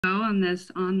On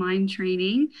this online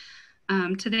training.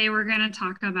 Today we're going to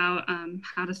talk about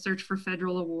how to search for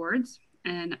federal awards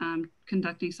and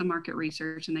conducting some market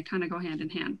research, and they kind of go hand in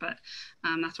hand, but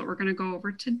that's what we're going to go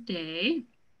over today.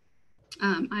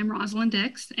 I'm Rosalind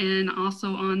Dix, and also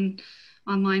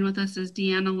online with us is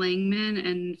Deanna Langman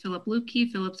and Philip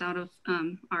Lukey. Philip's out of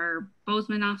our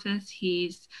Bozeman office.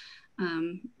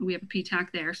 We have a PTAC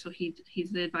there, so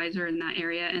he's the advisor in that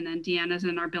area. And then Deanna's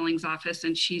in our Billings office,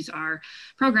 and she's our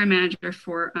program manager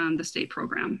for the state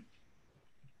program.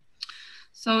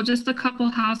 So just a couple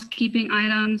housekeeping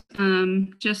items.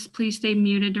 Just please stay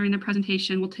muted during the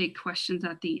presentation. We'll take questions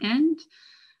at the end.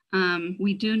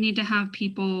 We do need to have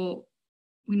people,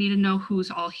 we need to know who's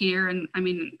all here. And I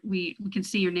mean, we can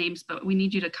see your names, but we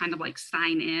need you to kind of like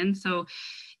sign in. So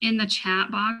in the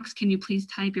chat box, can you please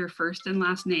type your first and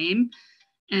last name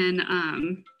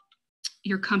and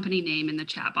your company name in the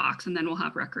chat box, and then we'll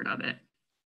have record of it.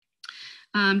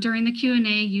 During the Q&A,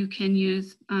 you can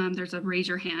use, there's a raise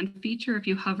your hand feature. If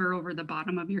you hover over the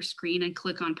bottom of your screen and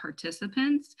click on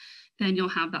participants, then you'll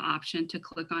have the option to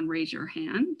click on raise your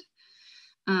hand.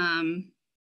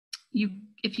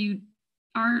 If you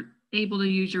aren't able to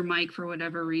use your mic for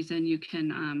whatever reason, you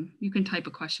can type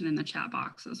a question in the chat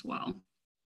box as well.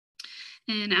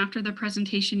 And after the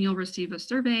presentation, you'll receive a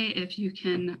survey. If you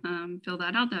can fill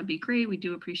that out, that'd be great. We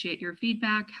do appreciate your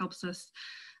feedback. Helps us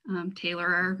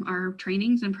tailor our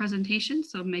trainings and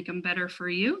presentations, so make them better for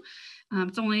you.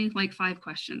 It's only like 5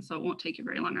 questions, so it won't take you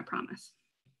very long, I promise.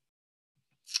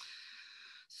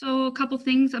 So a couple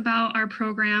things about our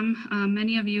program.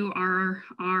 Many of you are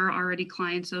already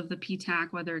clients of the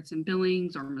PTAC, whether it's in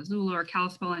Billings or Missoula or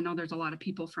Kalispell. I know there's a lot of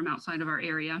people from outside of our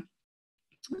area.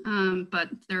 But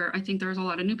I think there's a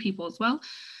lot of new people as well.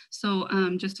 So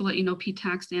just to let you know,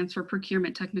 PTAC stands for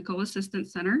Procurement Technical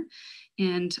Assistance Center,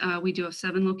 and we do have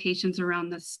 7 locations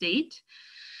around the state.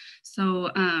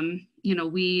 So, you know,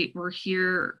 we're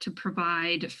here to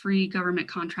provide free government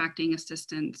contracting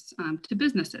assistance to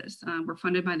businesses. We're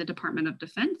funded by the Department of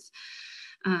Defense.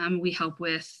 We help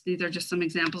with, these are just some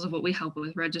examples of what we help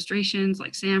with: registrations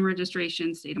like SAM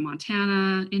registrations, state of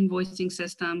Montana, invoicing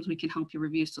systems. We can help you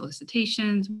review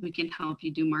solicitations. We can help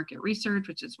you do market research,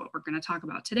 which is what we're going to talk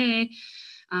about today.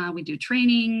 We do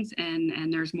trainings,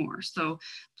 and there's more. So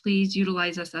please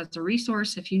utilize us as a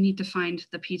resource. If you need to find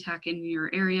the PTAC in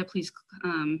your area, please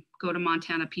go to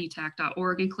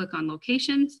montanaptac.org and click on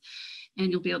locations, and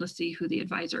you'll be able to see who the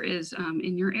advisor is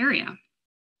in your area.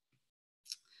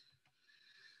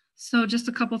 So just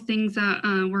a couple things that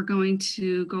we're going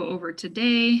to go over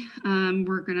today.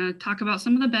 We're going to talk about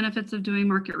some of the benefits of doing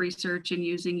market research and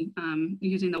using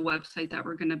the website that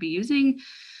we're going to be using.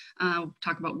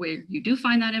 Talk about where you do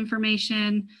find that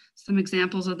information, some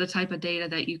examples of the type of data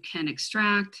that you can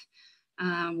extract.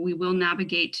 We will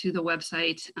navigate to the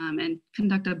website and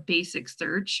conduct a basic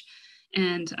search.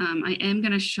 And I am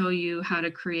going to show you how to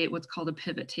create what's called a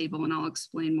pivot table, and I'll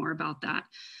explain more about that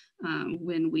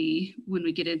when we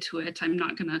get into it. I'm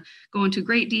not going to go into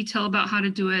great detail about how to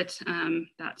do it.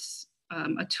 That's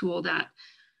a tool that,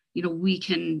 you know, we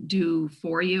can do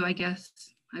for you, I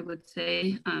guess I would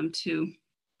say,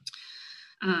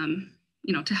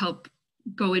 you know, to help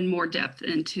go in more depth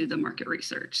into the market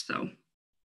research. So,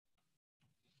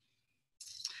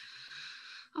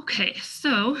 okay,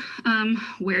 so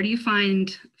where do you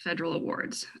find federal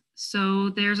awards? So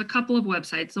there's a couple of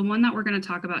websites. The one that we're going to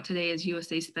talk about today is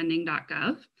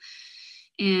usaspending.gov,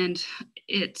 and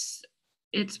it's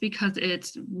because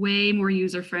it's way more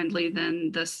user-friendly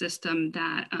than the system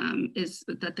that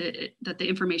the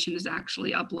information is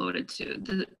actually uploaded to.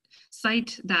 The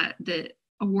site that the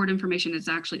award information is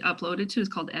actually uploaded to is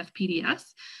called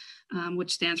FPDS,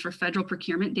 which stands for Federal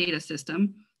Procurement Data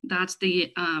System. That's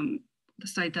the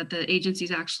site that the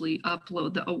agencies actually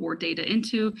upload the award data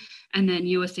into, and then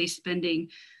USA Spending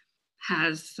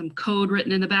has some code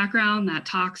written in the background that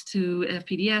talks to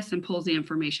FPDS and pulls the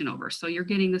information over. So you're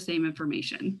getting the same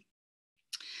information.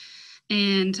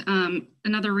 And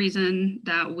another reason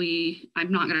that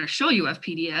I'm not going to show you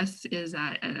FPDS is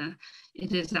that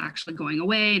it is actually going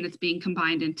away, and it's being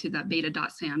combined into that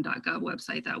beta.sam.gov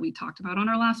website that we talked about on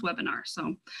our last webinar.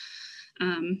 So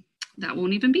that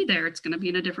won't even be there. It's going to be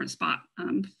in a different spot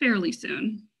fairly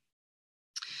soon.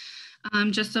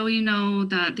 Just so you know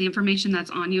that the information that's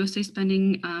on USA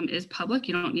Spending is public.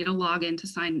 You don't need to log in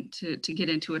to get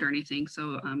into it or anything.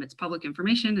 So it's public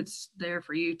information. It's there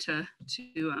for you to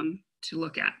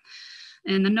look at.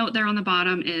 And the note there on the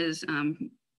bottom is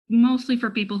mostly for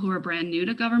people who are brand new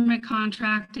to government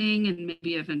contracting and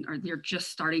maybe even, or they're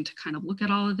just starting to kind of look at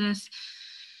all of this.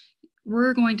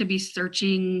 We're going to be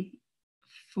searching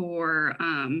for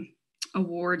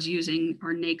awards using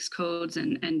our NAICS codes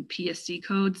and PSC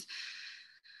codes.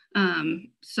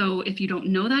 So if you don't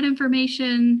know that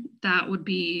information, that would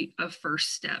be a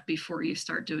first step before you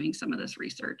start doing some of this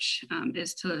research,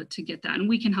 is to get that. And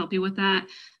we can help you with that.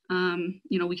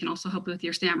 We can also help you with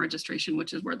your STAM registration,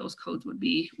 which is where those codes would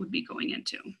be going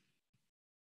into.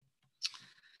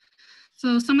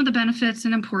 So some of the benefits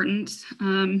and importance,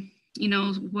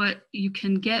 what you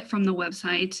can get from the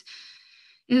website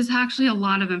is actually a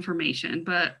lot of information,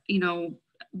 but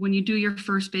when you do your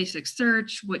first basic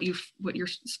search, what you're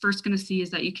first going to see is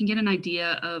that you can get an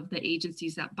idea of the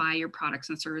agencies that buy your products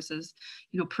and services,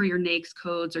 per your NAICS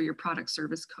codes or your product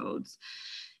service codes.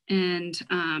 And,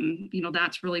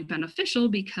 that's really beneficial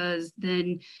because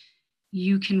then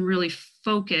you can really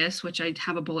focus, which I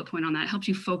have a bullet point on that, helps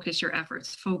you focus your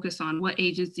efforts, focus on what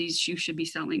agencies you should be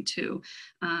selling to.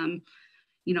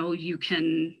 You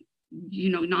can,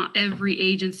 not every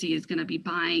agency is going to be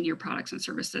buying your products and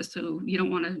services. So you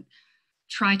don't want to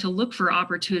try to look for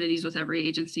opportunities with every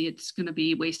agency. It's going to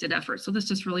be wasted effort. So this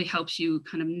just really helps you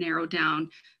kind of narrow down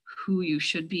who you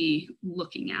should be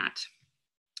looking at.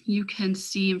 You can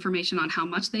see information on how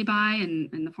much they buy in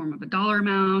the form of a dollar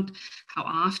amount, how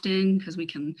often, because you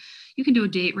can do a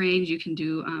date range. You can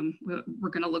do, we're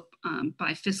going to look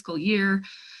by fiscal year.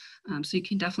 So you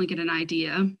can definitely get an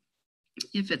idea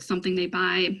if it's something they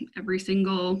buy every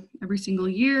single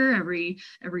year, every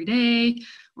day,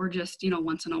 or just,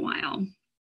 once in a while.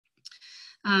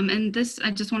 And this, I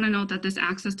just want to note that this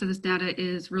access to this data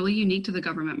is really unique to the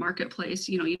government marketplace.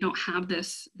 You don't have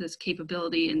this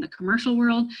capability in the commercial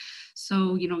world.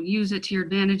 So, use it to your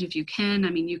advantage if you can. I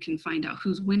mean, you can find out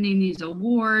who's winning these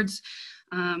awards.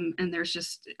 And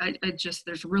there's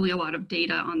there's really a lot of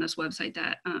data on this website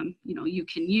that, you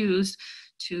can use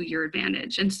to your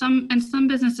advantage. And some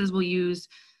businesses will use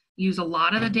a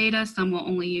lot of the data. Some will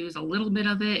only use a little bit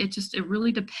of it. It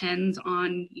really depends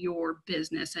on your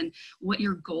business and what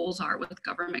your goals are with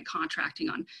government contracting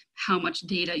on how much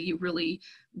data you really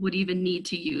would even need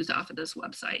to use off of this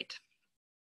website.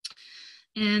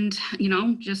 And,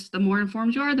 just the more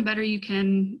informed you are, the better you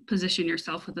can position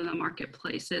yourself within the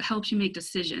marketplace. It helps you make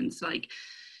decisions like,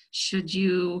 should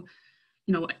you,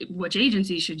 which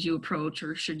agency should you approach,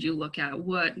 or should you look at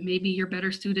what maybe you're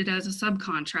better suited as a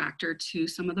subcontractor to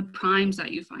some of the primes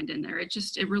that you find in there.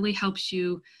 It really helps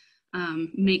you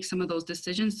make some of those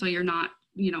decisions so you're not,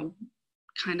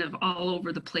 kind of all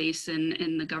over the place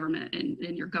in the government,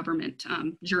 in your government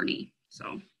journey.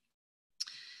 So,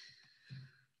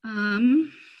 I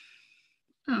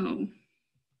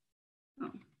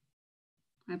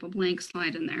have a blank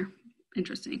slide in there.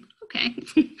 Interesting. Okay.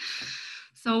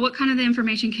 So what kind of the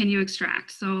information can you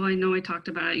extract? So I know I talked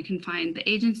about it. You can find the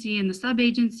agency and the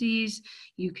sub-agencies.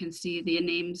 You can see the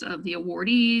names of the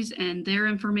awardees and their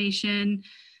information,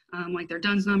 like their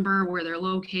DUNS number, where they're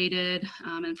located.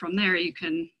 And from there, you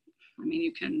can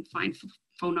find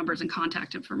phone numbers and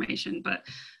contact information, but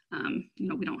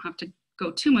we don't have to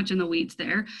go too much in the weeds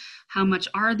there. How much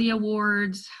are the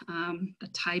awards, the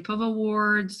type of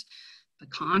awards, the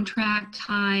contract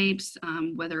types,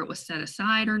 whether it was set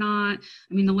aside or not.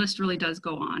 I mean, the list really does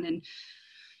go on. And,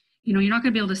 you're not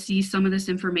going to be able to see some of this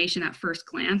information at first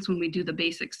glance when we do the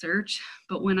basic search.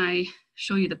 But when I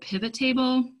show you the pivot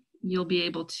table, you'll be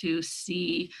able to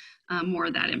see more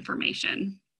of that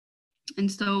information.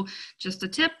 And so just a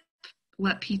tip,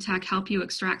 let PTAC help you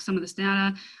extract some of this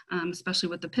data, especially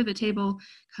with the pivot table,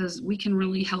 because we can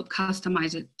really help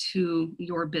customize it to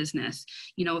your business.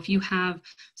 If you have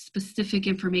specific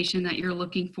information that you're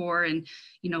looking for, and,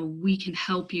 we can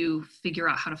help you figure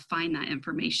out how to find that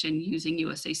information using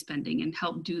USA Spending and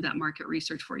help do that market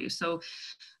research for you. So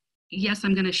yes,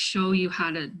 I'm going to show you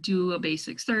how to do a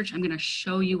basic search. I'm going to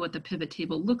show you what the pivot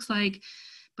table looks like.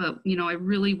 But, I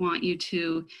really want you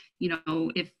to,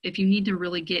 if you need to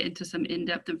really get into some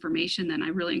in-depth information, then I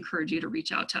really encourage you to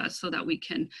reach out to us so that we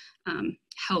can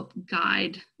help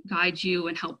guide you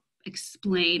and help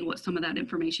explain what some of that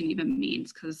information even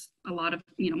means. Because a lot of,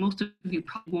 most of you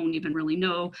probably won't even really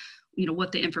know,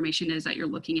 what the information is that you're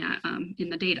looking at in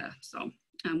the data. So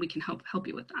we can help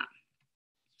you with that.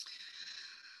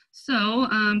 So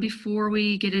before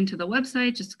we get into the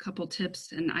website, just a couple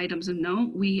tips and items of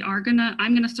note.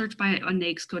 I'm gonna search by a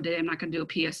NAICS code today. I'm not gonna do a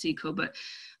PSC code, but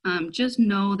just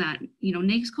know that,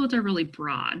 NAICS codes are really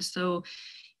broad. So,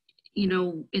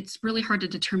 it's really hard to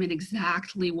determine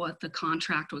exactly what the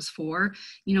contract was for.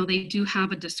 They do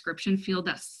have a description field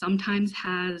that sometimes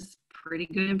has pretty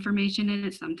good information in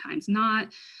it, sometimes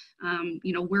not.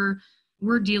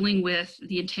 We're dealing with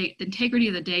the integrity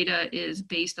of the data is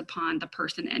based upon the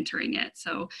person entering it.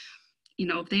 So,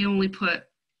 if they only put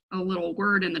a little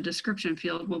word in the description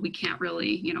field, well, we can't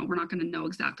really, you know, we're not going to know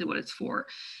exactly what it's for.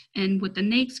 And with the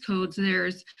NAICS codes,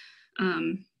 there's,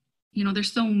 you know,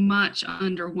 there's so much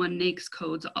under one NAICS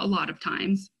codes a lot of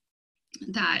times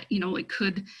that, you know, it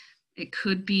could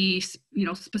be, you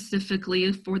know,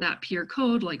 specifically for that peer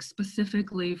code, like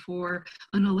specifically for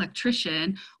an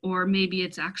electrician, or maybe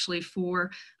it's actually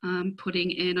for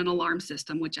putting in an alarm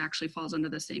system, which actually falls under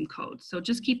the same code. So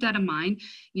just keep that in mind.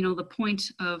 You know, the point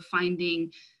of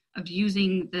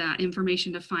using that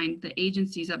information to find the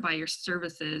agencies that buy your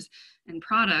services and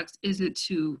products isn't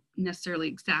to necessarily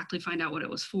exactly find out what it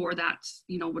was for. That's,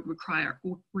 you know, would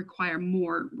require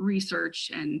more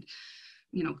research and,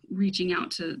 you know, reaching out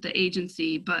to the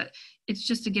agency, but it's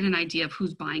just to get an idea of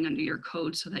who's buying under your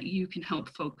code so that you can help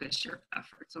focus your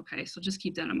efforts. Okay, so just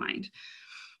keep that in mind.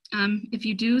 If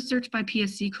you do search by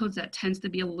PSC codes, that tends to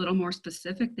be a little more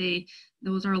specific.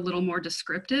 Those are a little more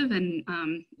descriptive, and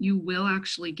you will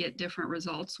actually get different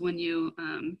results when you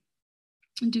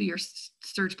do your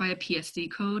search by a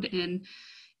PSC code in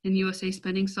USA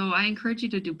Spending. So I encourage you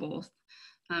to do both.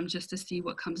 Just to see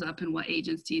what comes up and what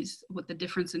the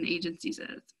difference in agencies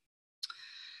is.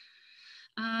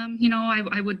 You know,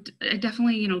 I would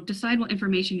definitely, you know, decide what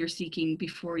information you're seeking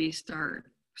before you start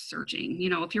searching. You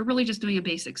know, if you're really just doing a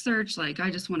basic search, like I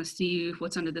just want to see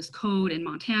what's under this code in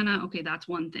Montana, okay, that's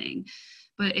one thing.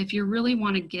 But if you really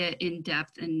want to get in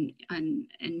depth and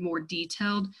more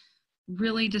detailed,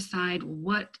 really decide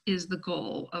what is the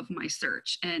goal of my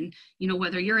search. And, you know,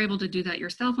 whether you're able to do that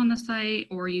yourself on the site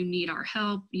or you need our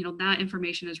help, you know, that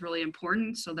information is really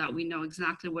important so that we know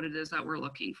exactly what it is that we're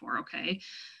looking for. Okay.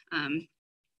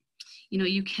 You know,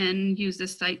 you can use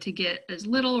this site to get as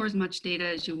little or as much data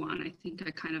as you want. I think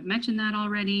I kind of mentioned that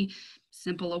already.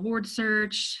 Simple award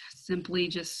search, simply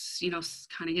just, you know,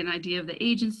 kind of get an idea of the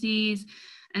agencies,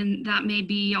 and that may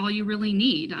be all you really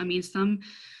need. I mean, some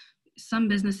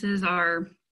businesses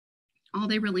all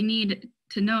they really need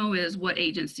to know is what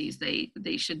agencies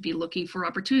they should be looking for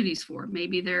opportunities for.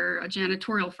 Maybe they're a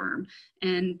janitorial firm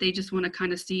and they just want to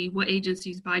kind of see what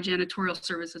agencies buy janitorial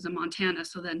services in Montana.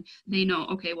 So then they know,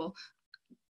 okay, well,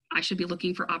 I should be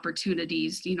looking for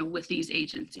opportunities, you know, with these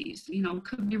agencies. You know, it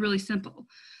could be really simple,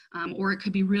 or it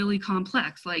could be really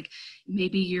complex. Like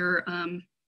maybe you're an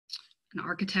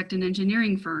architect and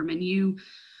engineering firm and you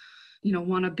know,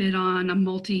 want to bid on a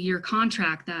multi-year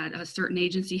contract that a certain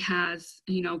agency has,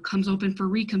 you know, comes open for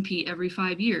recompete every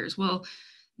 5 years. Well,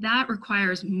 that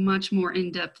requires much more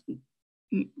in-depth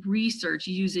research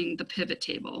using the pivot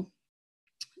table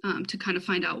to kind of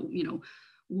find out, you know,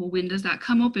 well, when does that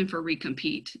come open for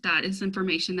recompete? That is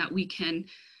information that we can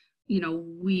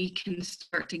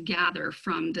start to gather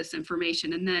from this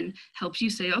information, and then helps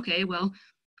you say, okay, well,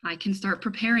 I can start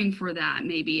preparing for that.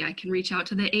 Maybe I can reach out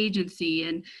to the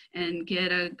agency and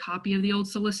get a copy of the old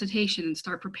solicitation and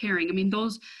start preparing. I mean,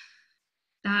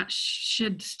 that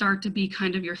should start to be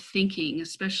kind of your thinking,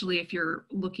 especially if you're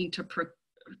looking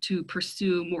to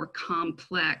pursue more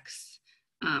complex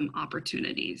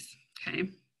opportunities.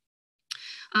 Okay.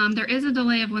 There is a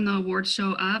delay of when the awards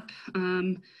show up.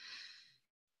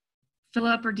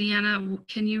 Philip or Deanna,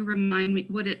 can you remind me,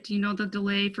 do you know the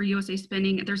delay for USA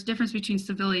Spending? There's difference between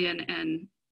civilian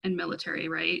and military,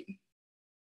 right?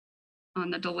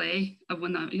 On the delay of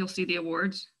when you'll see the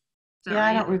awards. Yeah,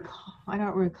 right? I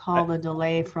don't recall the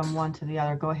delay from one to the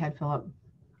other. Go ahead, Philip.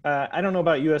 I don't know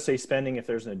about USA Spending if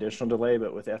there's an additional delay,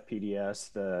 but with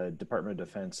FPDS, the Department of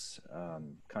Defense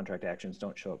contract actions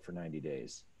don't show up for 90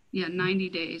 days. Yeah, 90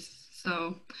 days.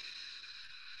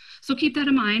 So keep that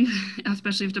in mind,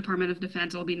 especially if Department of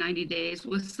Defense will be 90 days.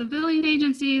 With civilian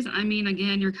agencies, I mean,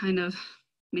 again,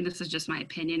 this is just my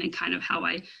opinion and kind of how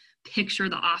I picture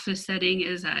the office setting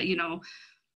is that, you know,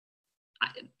 I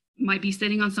might be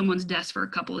sitting on someone's desk for a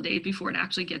couple of days before it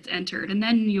actually gets entered. And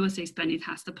then USA Spending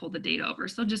has to pull the data over.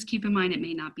 So just keep in mind, it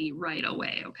may not be right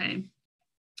away, okay?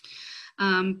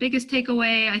 Biggest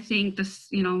takeaway, I think this,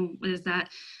 you know, is that,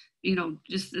 you know,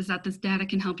 just is that this data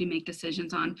can help you make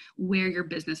decisions on where your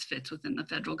business fits within the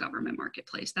federal government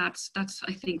marketplace. That's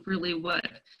I think really what,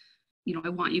 you know, I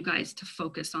want you guys to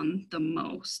focus on the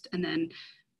most. And then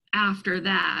after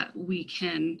that, we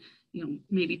can, you know,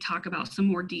 maybe talk about some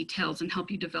more details and help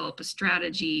you develop a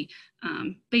strategy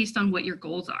based on what your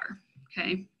goals are,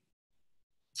 okay?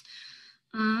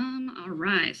 All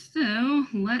right, so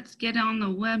let's get on the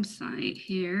website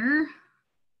here.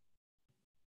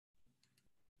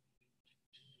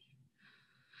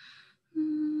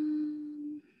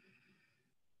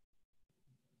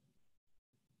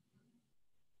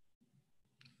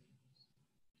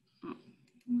 Oh,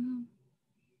 well,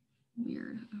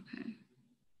 weird, okay.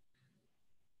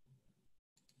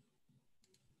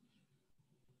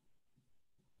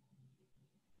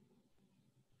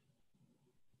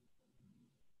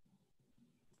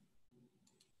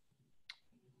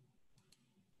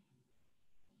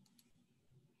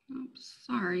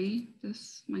 sorry,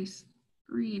 my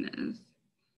screen is,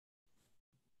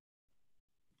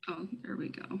 oh, there we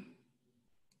go.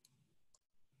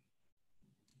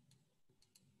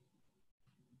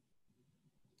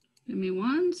 Give me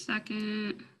 1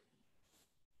 second.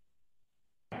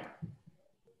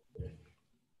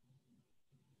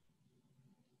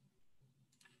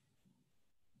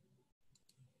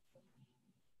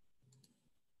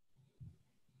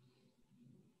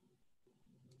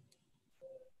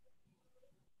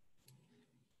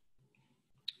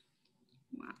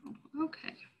 Wow,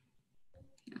 okay.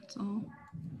 That's all.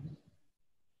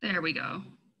 There we go.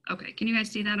 Okay, can you guys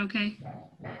see that okay?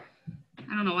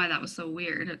 I don't know why that was so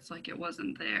weird. It's like it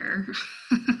wasn't there.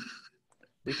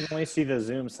 We can only see the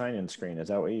Zoom sign-in screen. Is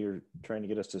that what you're trying to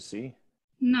get us to see?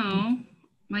 No,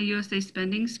 my USA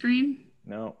spending screen.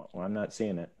 No, well, I'm not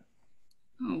seeing it.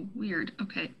 Oh, weird.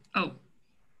 Okay. Oh,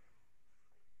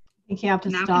 I think you have to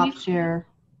Now can stop you- share.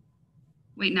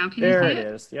 wait, now can There you it see it?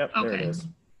 is. Yep, there it Okay. is.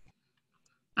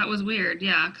 That was weird.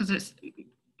 Yeah, because it's,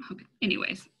 okay.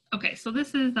 Anyways. Okay, so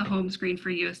this is the home screen for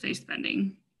USA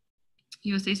spending.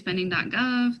 USAspending.gov.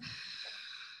 I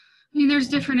mean, there's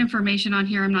different information on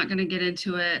here. I'm not going to get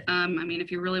into it. I mean,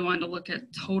 if you really wanted to look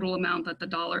at total amount that the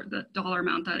dollar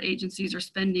amount that agencies are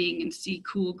spending and see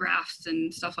cool graphs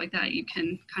and stuff like that, you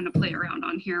can kind of play around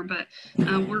on here. But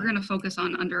we're going to focus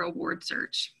on under award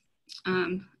search.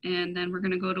 And then we're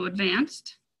going to go to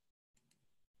advanced.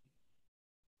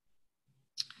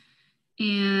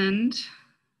 And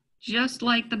just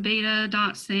like the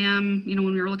beta.sam, you know,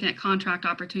 when we were looking at contract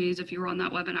opportunities, if you were on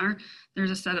that webinar,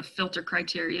 there's a set of filter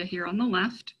criteria here on the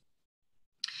left.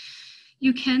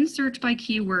 You can search by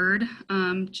keyword.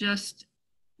 There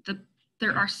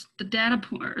are the data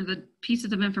or the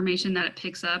pieces of information that it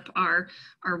picks up are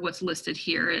what's listed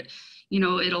here. It, you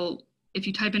know, if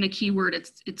you type in a keyword,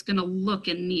 it's going to look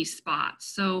in these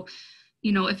spots. So,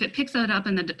 you know, if it picks that up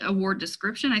in the award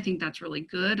description, I think that's really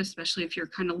good, especially if you're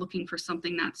kind of looking for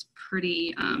something that's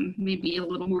pretty, maybe a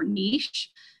little more niche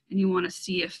and you want to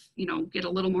see if, you know, get a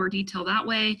little more detail that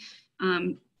way.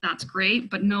 That's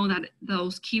great, but know that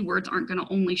those keywords aren't going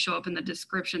to only show up in the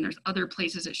description. There's other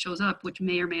places it shows up, which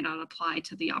may or may not apply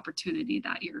to the opportunity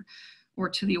that or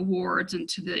to the awards and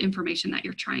to the information that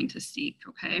you're trying to seek,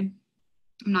 okay?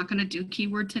 I'm not going to do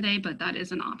keyword today, but that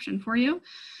is an option for you.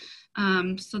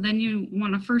 So then you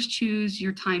want to first choose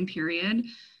your time period.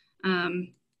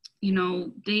 You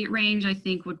know, date range, I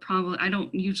think would probably, I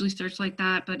don't usually search like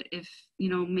that, but if, you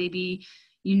know, maybe,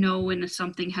 you know, when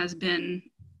something has been,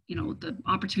 you know, the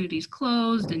opportunity is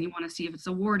closed and you want to see if it's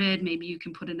awarded, maybe you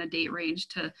can put in a date range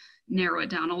to narrow it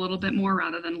down a little bit more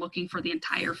rather than looking for the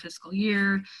entire fiscal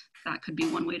year. That could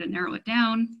be one way to narrow it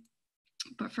down.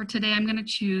 But for today, I'm going to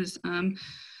choose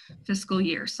fiscal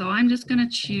year. So I'm just going to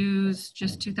choose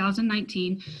just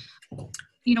 2019.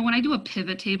 You know, when I do a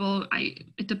pivot table,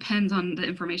 it depends on the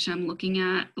information I'm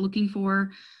looking for.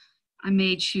 I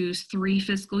may choose 3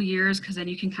 fiscal years because then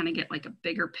you can kind of get like a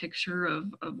bigger picture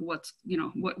of what's, you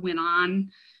know, what went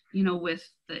on, you know, with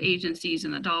the agencies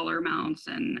and the dollar amounts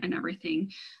and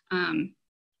everything.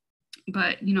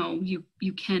 But, you know,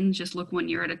 you can just look 1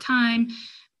 year at a time.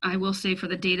 I will say for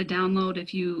the data download,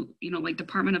 if you know, like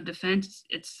Department of Defense,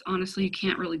 it's honestly, you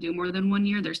can't really do more than 1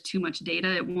 year. There's too much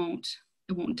data. It won't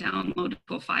download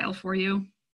to a file for you.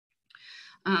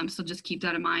 So just keep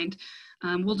that in mind.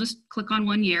 We'll just click on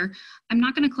 1 year. I'm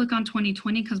not going to click on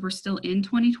 2020 because we're still in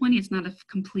 2020. It's not a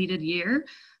completed year.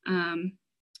 You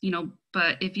know,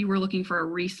 but if you were looking for a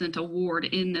recent award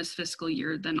in this fiscal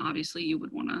year, then obviously you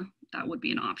would want to, that would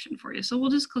be an option for you. So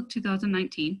we'll just click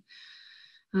 2019.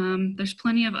 There's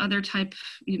plenty of other type,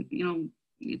 you know,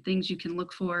 things you can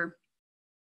look for.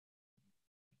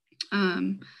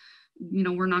 You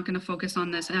know, we're not going to focus on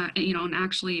this, you know, and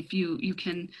actually if you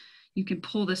can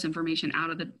pull this information out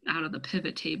of the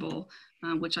pivot table,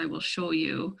 which I will show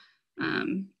you.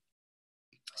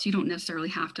 So you don't necessarily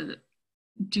have to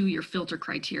do your filter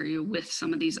criteria with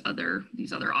some of these other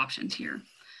options here.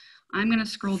 I'm going to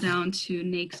scroll down to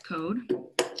NAICS code.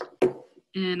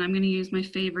 And I'm going to use my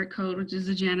favorite code, which is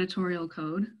the janitorial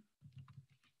code.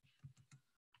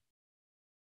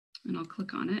 And I'll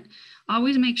click on it.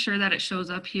 Always make sure that it shows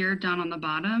up here down on the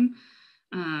bottom.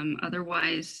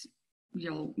 Otherwise,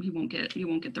 you won't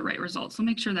get the right results. So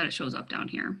make sure that it shows up down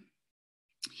here.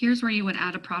 Here's where you would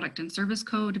add a product and service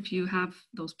code if you have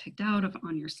those picked out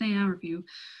on your SAM, or if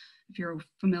you're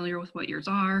familiar with what yours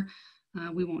are.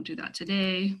 We won't do that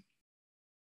today.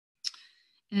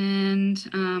 And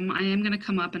I am going to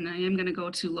come up and I am going to go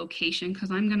to location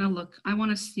because I'm going to look, I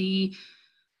want to see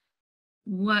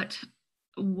what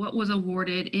was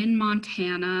awarded in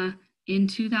Montana in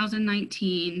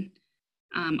 2019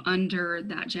 under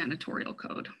that janitorial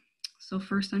code. So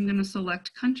first I'm going to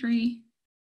select country,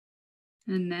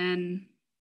 and then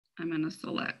I'm going to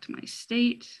select my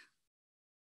state.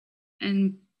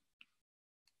 And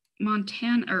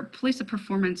Montana, or place of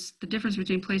performance, the difference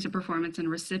between place of performance and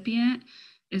recipient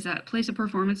is that place of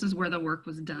performance is where the work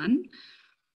was done.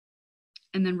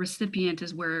 And then recipient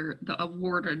is where the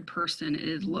awarded person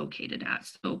is located at.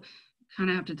 So kind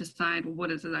of have to decide, well,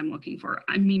 what is it I'm looking for?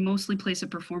 I mean, mostly place of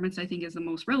performance, I think, is the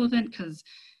most relevant because,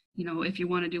 you know, if you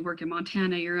want to do work in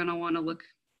Montana, you're going to want to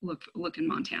look in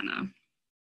Montana.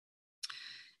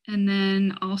 And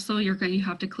then also you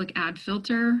have to click add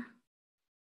filter.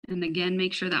 And again,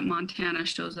 make sure that Montana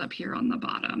shows up here on the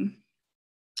bottom.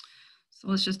 So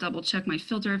let's just double check my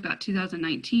filter. I've got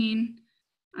 2019,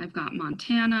 I've got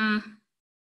Montana,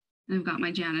 and I've got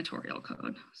my janitorial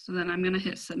code. So then I'm going to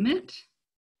hit submit.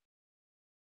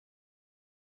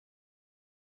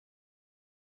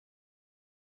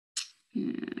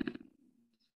 And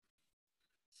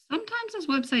sometimes this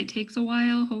website takes a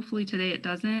while. Hopefully today it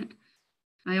doesn't.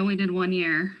 I only did 1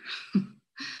 year.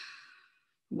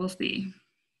 We'll see.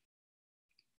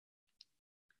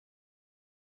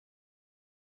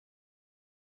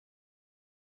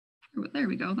 There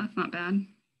we go. That's not bad.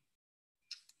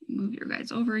 Move your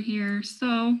guys over here.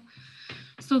 So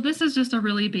this is just a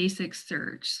really basic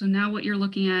search. So now what you're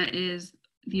looking at is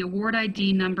the award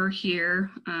ID number here.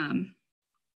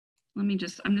 I'm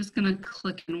just going to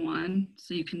click in one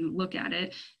so you can look at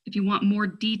it. If you want more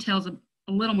details, a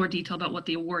little more detail about what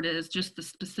the award is, just the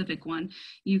specific one,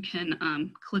 you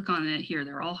can click on it here.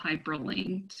 They're all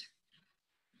hyperlinked.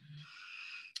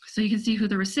 So you can see who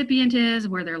the recipient is,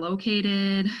 where they're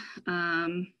located.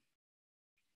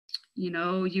 You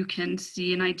know, you can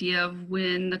see an idea of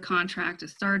when the contract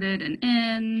is started and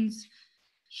ends.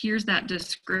 Here's that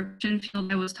description field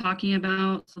I was talking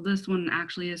about. So this one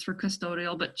actually is for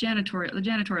custodial, but the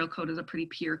janitorial code is a pretty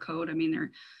pure code. I mean,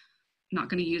 they're not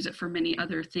going to use it for many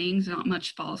other things. Not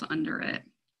much falls under it.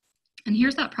 And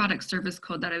here's that product service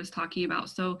code that I was talking about.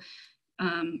 So,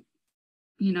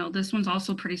 you know, this one's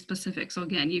also pretty specific. So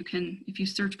again, you can, if you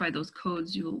search by those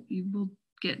codes, you will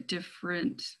get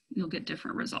different, you'll get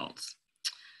different results.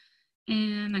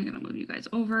 And I'm going to move you guys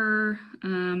over.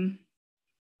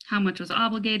 How much was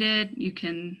obligated? You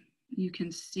can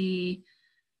see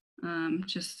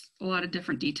just a lot of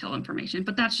different detail information,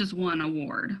 but that's just one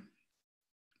award.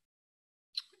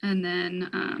 And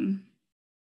then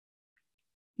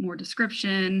more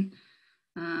description.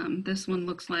 This one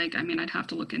looks like, I mean, I'd have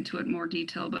to look into it in more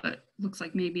detail, but looks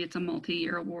like maybe it's a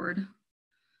multi-year award.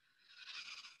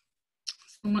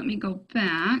 So let me go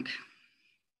back.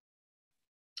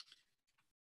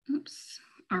 Oops.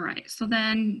 All right. So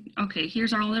then, okay,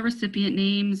 here's all the recipient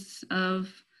names of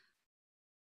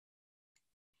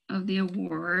the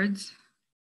awards.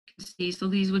 You can see, so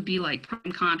these would be like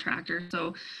prime contractors.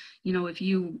 So, you know, if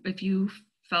you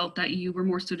felt that you were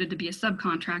more suited to be a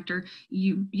subcontractor,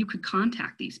 you could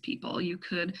contact these people. You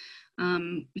could,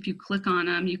 if you click on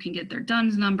them, you can get their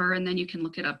DUNS number, and then you can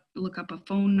look up a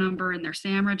phone number and their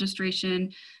SAM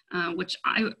registration, which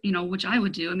I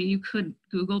would do. I mean, you could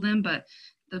Google them, but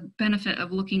the benefit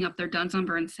of looking up their DUNS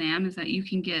number and SAM is that you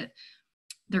can get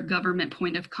their government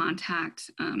point of contact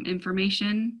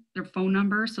information, their phone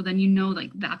number. So then you know,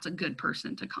 like, that's a good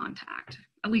person to contact,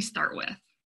 at least start with.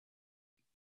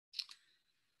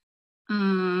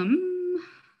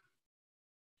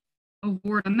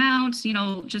 Award amounts, you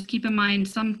know, just keep in mind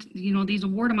these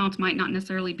award amounts might not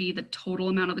necessarily be the total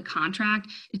amount of the contract.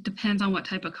 It depends on what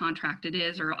type of contract it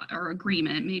is or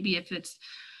agreement. Maybe if it's,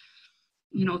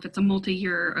 you know, if it's a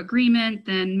multi-year agreement,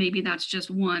 then maybe that's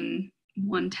just one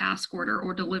task order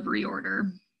or delivery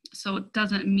order. So it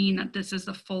doesn't mean that this is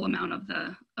the full amount of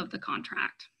the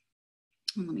contract.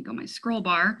 And let me go my scroll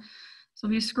bar. So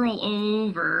if you scroll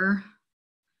over,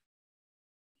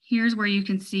 here's where you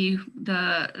can see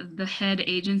the head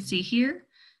agency here,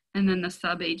 and then the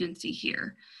sub-agency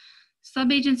here.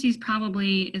 Sub-agencies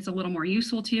probably is a little more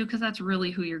useful to you because that's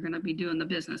really who you're going to be doing the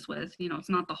business with. You know, it's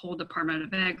not the whole Department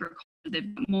of Agriculture.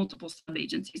 They've got multiple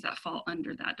sub-agencies that fall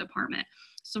under that department.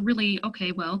 So really,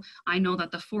 okay, well, I know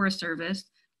that the Forest Service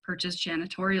purchased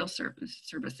janitorial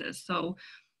services. So,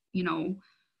 you know,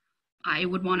 I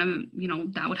would want to, you know,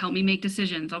 that would help me make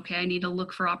decisions. Okay, I need to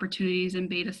look for opportunities in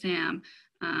Beta SAM.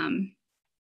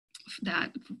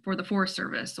 That for the Forest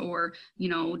Service, or, you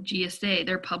know, GSA,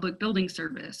 their public building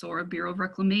service, or a Bureau of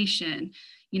Reclamation.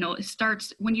 You know, it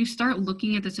starts when you start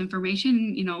looking at this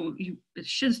information, you know, it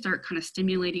should start kind of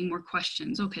stimulating more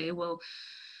questions. Okay, well,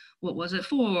 what was it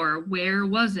for? Where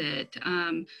was it?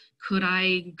 Should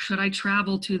I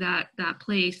travel to that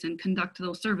place and conduct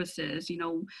those services? You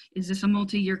know, is this a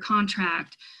multi-year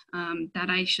contract that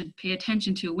I should pay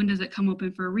attention to? When does it come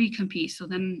open for a recompete? So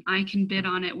then I can bid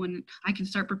on it when I can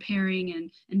start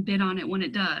preparing and bid on it when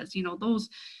it does. You know, those,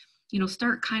 you know,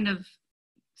 start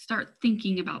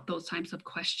thinking about those types of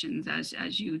questions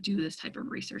as you do this type of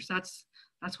research. That's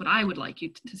what I would like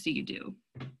you to see you do.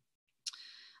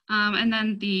 And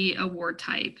then the award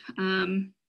type.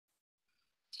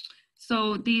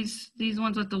 So these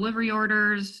ones with delivery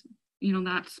orders, you know,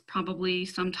 that's probably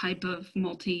some type of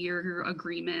multi-year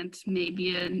agreement,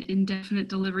 maybe an indefinite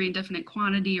delivery, indefinite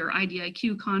quantity, or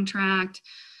IDIQ contract.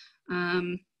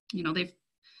 You know,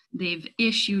 they've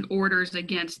issued orders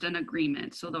against an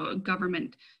agreement. So the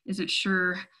government isn't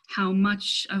sure how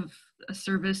much of a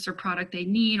service or product they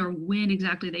need or when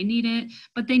exactly they need it,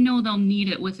 but they know they'll need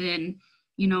it within,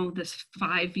 you know, this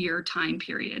 5-year time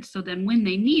period. So then when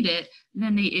they need it,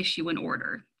 then they issue an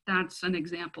order. That's an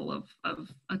example of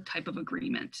a type of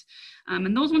agreement.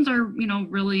 And those ones are, you know,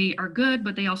 really are good,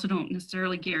 but they also don't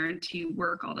necessarily guarantee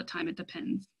work all the time. It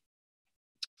depends.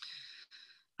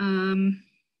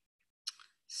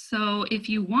 So if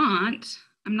you want,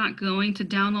 I'm not going to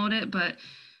download it, but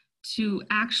to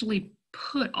actually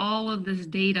put all of this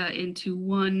data into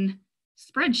one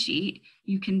spreadsheet,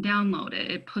 you can download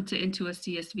it. It puts it into a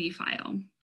CSV file.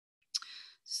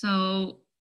 So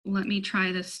let me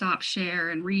try this stop share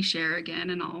and reshare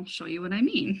again, and I'll show you what I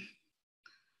mean.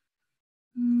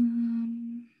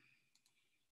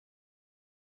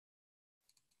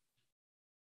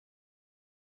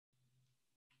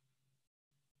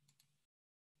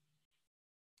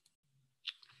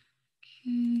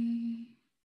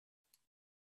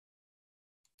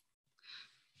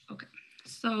 Okay,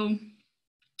 so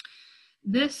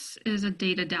this is a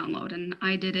data download, and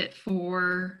I did it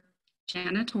for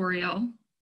janitorial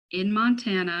in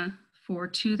Montana for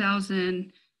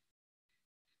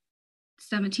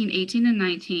 2017, 18, and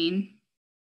 19.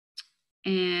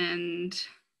 And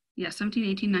yeah, 17,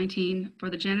 18, 19 for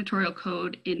the janitorial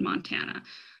code in Montana.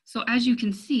 So as you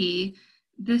can see,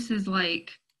 this is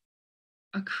like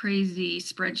a crazy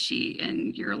spreadsheet,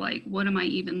 and you're like, what am I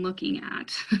even looking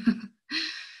at?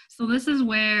 So this is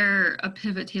where a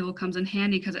pivot table comes in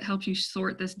handy, because it helps you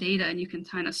sort this data, and you can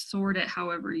kind of sort it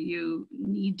however you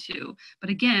need to.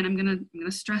 But again, I'm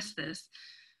gonna stress this.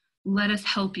 Let us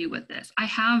help you with this. I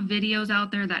have videos out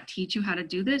there that teach you how to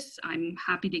do this. I'm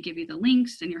happy to give you the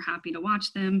links, and you're happy to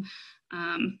watch them.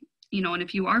 You know, and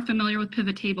if you are familiar with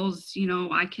pivot tables, you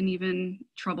know, I can even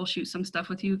troubleshoot some stuff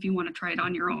with you if you want to try it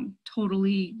on your own.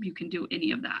 Totally, you can do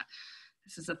any of that.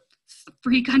 This is a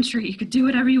free country. You could do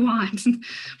whatever you want.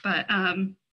 But I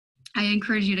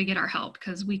encourage you to get our help,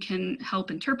 because we can help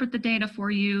interpret the data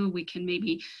for you. We can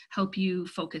maybe help you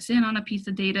focus in on a piece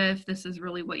of data if this is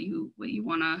really what you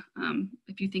want to,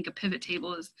 if you think a pivot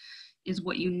table is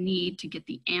what you need to get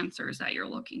the answers that you're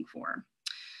looking for.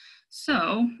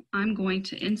 So I'm going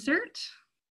to insert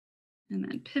and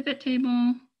then pivot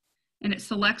table, and it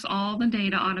selects all the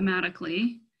data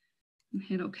automatically, and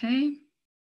hit OK.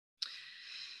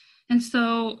 And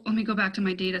so let me go back to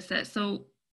my data set. So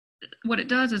what it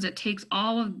does is it takes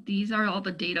all of these are all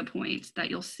the data points that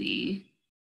you'll see: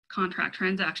 contract,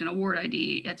 transaction, award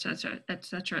ID, et cetera, et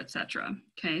cetera, et cetera.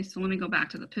 Okay, so let me go back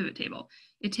to the pivot table.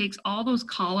 It takes all those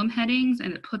column headings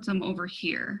and it puts them over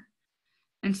here.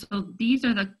 And so these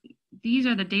are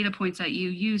the data points that you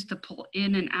use to pull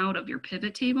in and out of your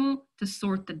pivot table to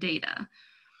sort the data.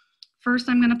 First,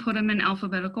 I'm going to put them in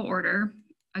alphabetical order.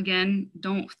 Again,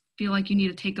 don't feel like you need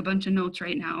to take a bunch of notes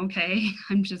right now, okay?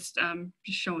 I'm just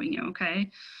showing you,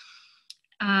 okay?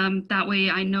 That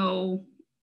way I know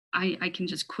I can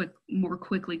just more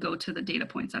quickly go to the data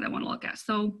points that I want to look at.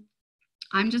 So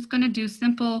I'm just going to do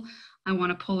simple. I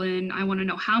want to pull in, I want to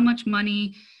know how much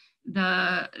money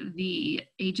the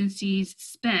agencies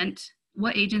spent,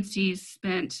 what agencies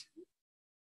spent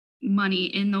money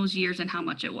in those years and how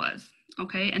much it was,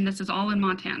 okay? And this is all in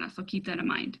Montana, so keep that in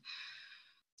mind.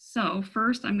 So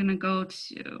first I'm gonna go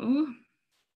to,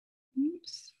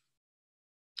 oops,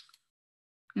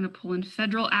 I'm gonna pull in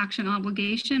federal action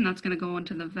obligation. That's gonna go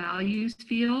into the values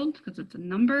field because it's a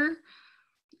number.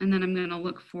 And then I'm gonna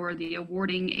look for the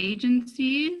awarding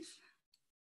agencies,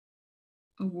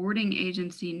 awarding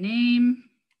agency name,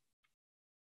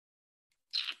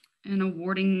 and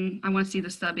awarding, I wanna see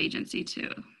the sub-agency too.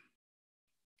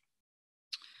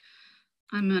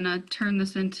 I'm gonna turn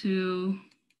this into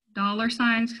dollar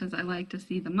signs because I like to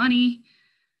see the money.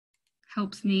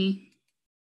 Helps me.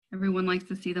 Everyone likes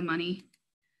to see the money.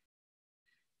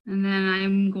 And then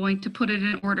I'm going to put it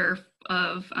in order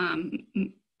of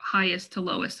highest to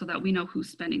lowest so that we know who's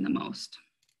spending the most.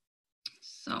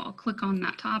 So I'll click on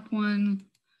that top one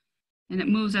and it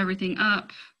moves everything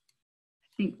up. I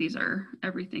think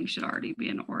everything should already be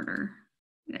in order.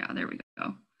 Yeah, there we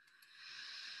go.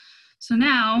 So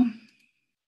now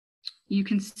you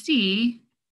can see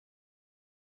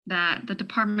that the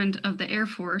Department of the Air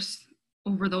Force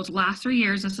over those last 3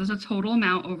 years, this is a total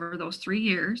amount over those 3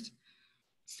 years,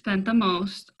 spent the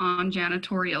most on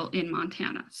janitorial in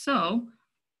Montana. So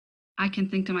I can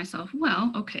think to myself,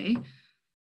 well, okay,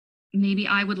 maybe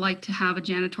I would like to have a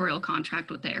janitorial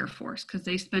contract with the Air Force because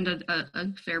they spend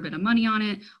a fair bit of money on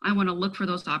it. I want to look for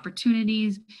those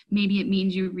opportunities. Maybe it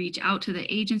means you reach out to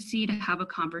the agency to have a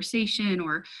conversation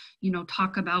or,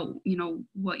 talk about,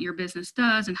 what your business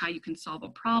does and how you can solve a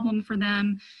problem for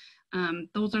them.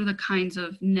 Those are the kinds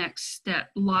of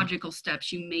logical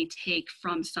steps you may take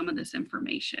from some of this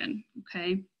information,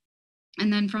 okay?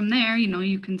 And then from there,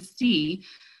 you can see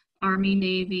Army,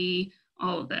 Navy,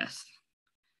 all of this.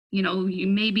 You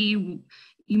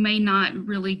may not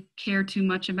really care too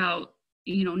much about,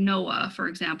 NOAA, for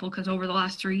example, because over the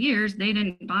last 3 years, they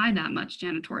didn't buy that much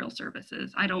janitorial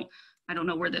services. I don't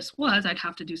know where this was. I'd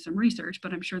have to do some research,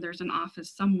 but I'm sure there's an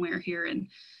office somewhere here in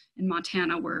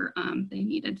Montana where they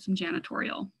needed some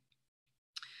janitorial.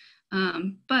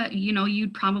 But,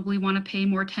 you'd probably want to pay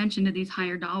more attention to these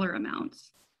higher dollar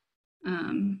amounts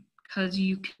because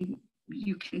you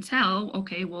can tell,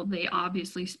 okay, well, they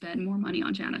obviously spend more money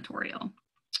on janitorial.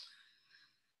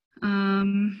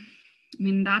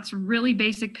 That's really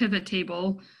basic pivot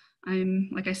table.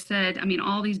 Like I said,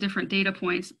 all these different data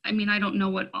points, I don't know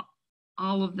what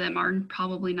all of them are,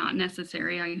 probably not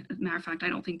necessary. As a matter of fact, I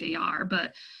don't think they are,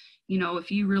 but,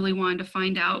 if you really wanted to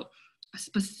find out a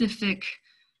specific,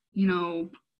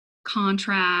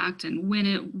 contract and when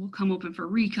it will come open for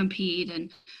recompete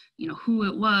and, who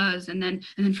it was. And then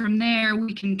from there,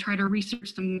 we can try to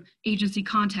research some agency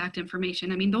contact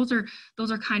information. Those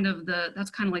are kind of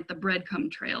that's kind of like the breadcrumb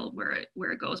trail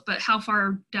where it goes, but how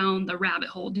far down the rabbit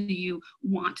hole do you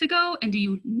want to go and do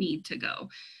you need to go?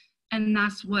 And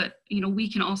that's what, we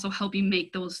can also help you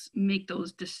make those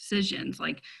decisions.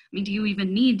 Like, do you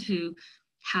even need to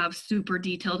have super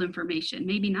detailed information?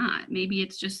 Maybe not. Maybe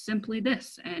it's just simply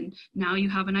this. And now you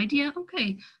have an idea.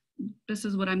 Okay, this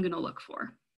is what I'm going to look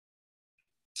for.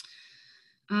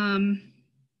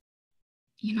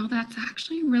 That's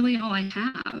actually really all I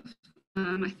have.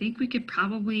 I think we could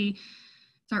probably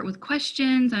start with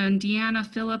questions. And Deanna,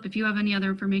 Philip, if you have any other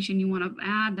information you want to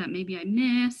add that maybe I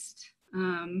missed,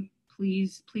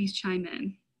 please chime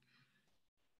in.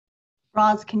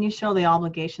 Roz, can you show the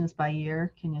obligations by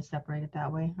year? Can you separate it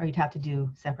that way? Or you'd have to do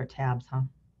separate tabs, huh?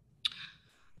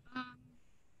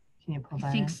 Can you pull that in?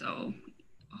 I think so.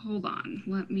 Hold on.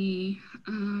 Let me...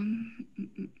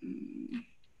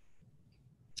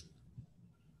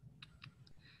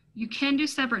 You can do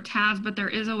separate tabs, but there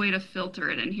is a way to filter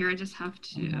it in here. I just have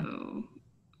to... Mm-hmm.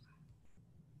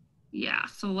 Yeah,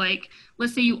 so like,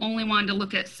 let's say you only wanted to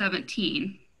look at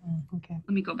 17. Okay.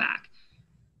 Let me go back.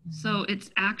 Mm-hmm. So it's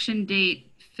action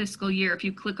date, fiscal year. If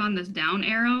you click on this down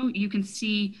arrow, you can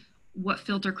see what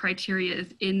filter criteria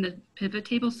is in the pivot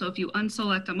table. So if you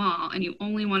unselect them all and you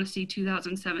only want to see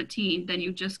 2017, then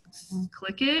you just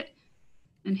click it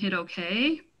and hit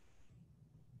OK.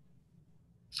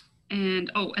 And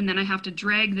then I have to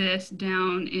drag this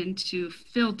down into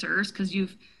filters because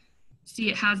see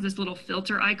it has this little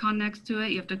filter icon next to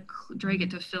it. You have to drag it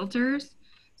to filters.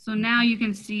 So now you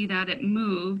can see that it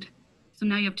moved. So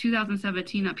now you have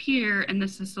 2017 up here, and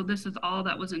this is all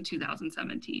that was in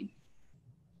 2017.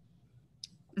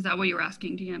 Is that what you were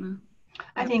asking, Deanna?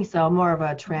 I think so. More of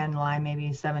a trend line,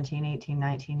 maybe 17, 18,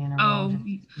 19 in a row.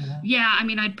 Yeah.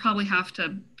 I'd probably have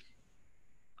to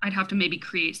maybe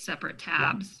create separate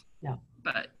tabs. Yeah.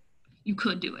 But you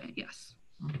could do it, yes.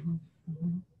 Mm-hmm.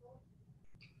 Mm-hmm.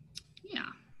 Yeah.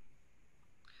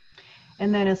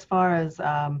 And then as far as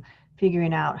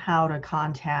figuring out how to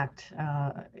contact,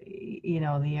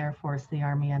 the Air Force, the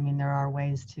Army, there are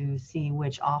ways to see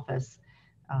which office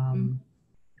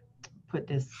put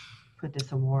this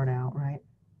award out, right?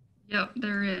 Yep,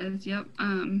 there is. Yep.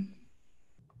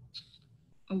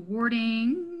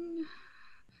 Awarding.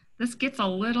 This gets a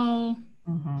little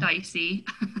dicey.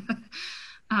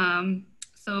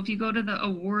 So if you go to the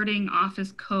awarding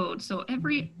office code, so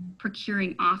every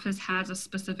procuring office has a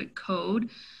specific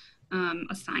code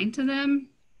assigned to them.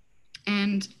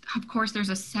 And of course, there's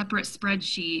a separate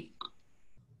spreadsheet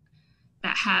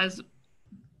that has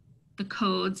the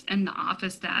codes and the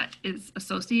office that is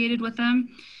associated with them,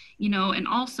 and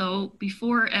also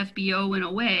before FBO went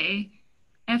away,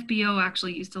 FBO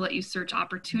actually used to let you search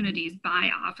opportunities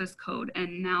by office code,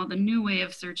 and now the new way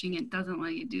of searching it doesn't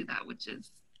let you do that, which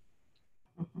is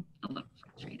a little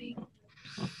frustrating.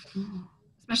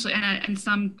 Especially,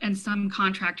 and some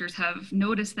contractors have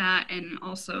noticed that and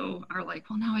also are like,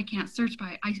 well, now I can't search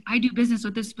by, I do business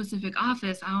with this specific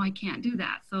office. Oh, I can't do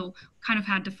that. So kind of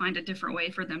had to find a different way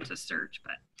for them to search.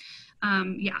 But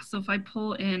yeah, so if I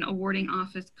pull in awarding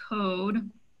office code,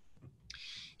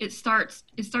 it starts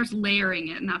layering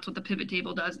it, and that's what the pivot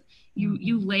table does.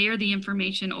 You layer the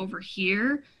information over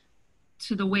here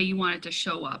to the way you want it to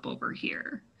show up over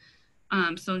here.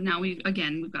 So now we've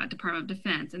got Department of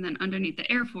Defense, and then underneath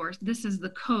the Air Force, this is the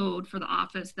code for the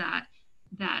office that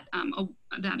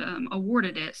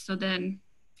awarded it. So then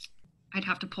I'd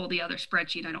have to pull the other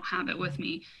spreadsheet. I don't have it with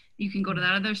me. You can go to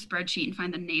that other spreadsheet and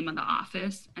find the name of the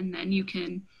office, and then you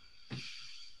can,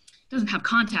 doesn't have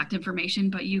contact information,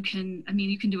 but you can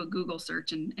do a Google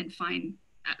search and find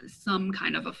some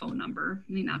kind of a phone number.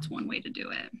 I mean, that's one way to do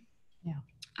it. Yeah.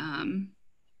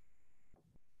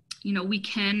 You know,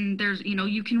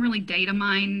 you can really data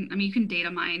mine. I mean, you can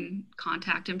data mine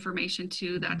contact information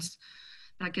too. That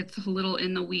gets a little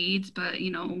in the weeds, but, you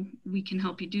know, we can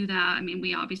help you do that. I mean,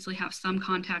 we obviously have some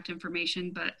contact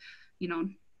information, but, you know,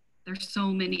 there's so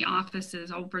many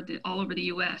offices all over the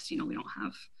US, you know, we don't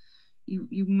have,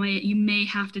 you may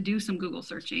have to do some Google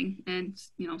searching and,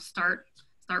 you know, start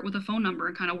with a phone number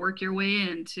and kind of work your way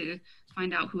in to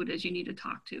find out who it is you need to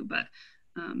talk to. But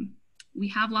we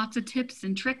have lots of tips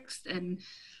and tricks and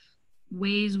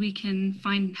ways we can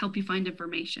help you find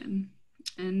information.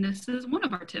 And this is one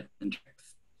of our tips and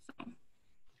tricks.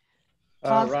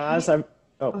 So. Roz,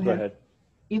 go ahead.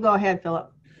 You go ahead,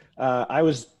 Philip. I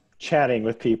was chatting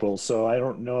with people, so I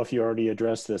don't know if you already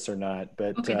addressed this or not,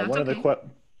 but okay, one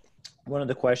of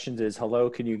the questions is, hello,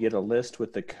 can you get a list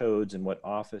with the codes and what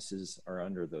offices are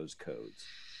under those codes?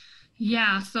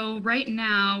 Yeah, so right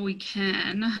now we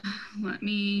can,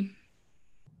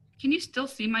 can you still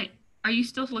see are you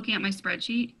still looking at my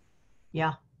spreadsheet?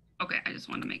 Yeah. Okay, I just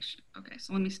want to make sure. Okay,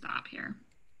 so let me stop here.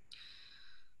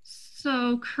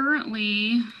 So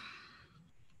currently,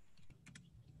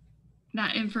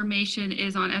 that information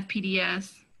is on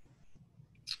FPDS.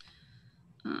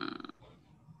 Let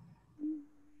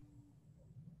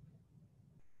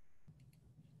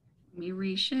me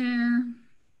reshare.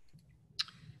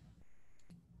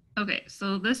 Okay,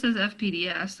 so this is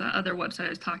FPDS, the other website I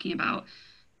was talking about.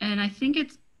 And I think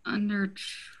it's under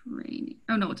training.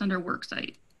 Oh no, it's under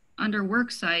worksite. Under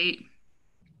worksite,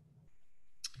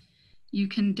 you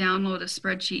can download a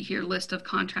spreadsheet here, list of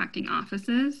contracting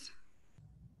offices.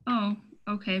 Oh,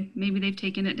 okay, maybe they've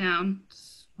taken it down.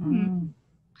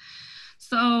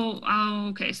 So,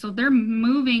 okay, so they're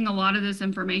moving a lot of this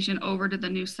information over to the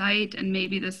new site, and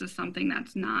maybe this is something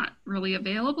that's not really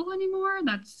available anymore.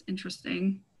 That's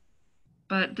interesting.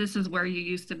 But this is where you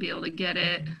used to be able to get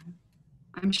it.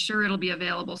 I'm sure it'll be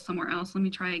available somewhere else. Let me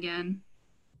try again.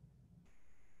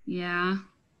 Yeah,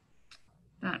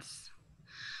 that's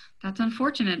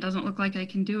unfortunate. It doesn't look like I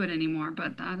can do it anymore,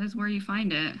 but that is where you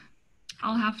find it.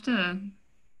 I'll have to,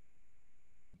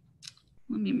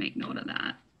 let me make note of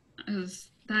that,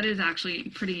 because that is actually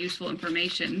pretty useful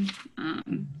information.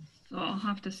 So I'll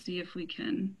have to see if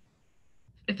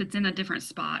it's in a different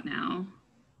spot now.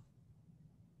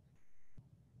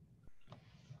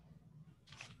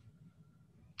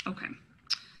 Okay,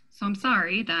 so I'm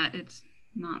sorry that it's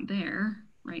not there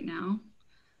right now.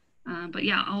 But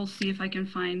yeah, I'll see if I can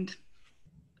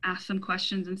ask some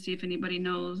questions and see if anybody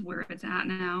knows where it's at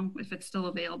now, if it's still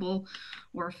available,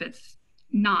 or if it's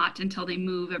not until they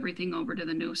move everything over to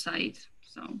the new site.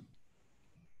 So.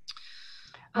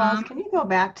 Roz, can you go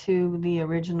back to the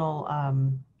original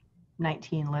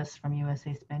 19 list from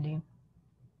USA Spending?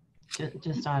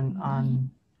 Just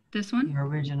on this one? Your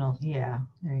original, yeah,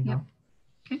 there you go.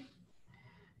 Okay.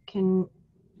 Can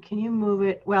you move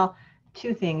it? Well,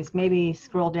 two things. Maybe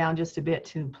scroll down just a bit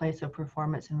to place of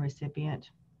performance and recipient.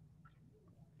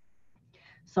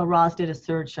 So Roz did a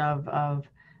search of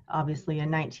obviously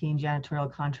 19 janitorial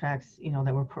contracts, you know,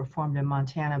 that were performed in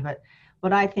Montana. But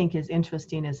what I think is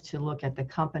interesting is to look at the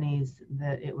companies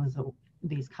that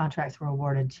these contracts were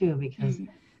awarded to, because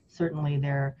certainly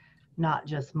they're not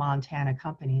just Montana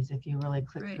companies. If you really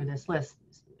click through this list,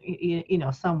 you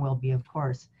know, some will be, of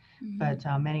course. But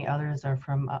many others are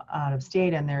from out of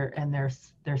state, and they're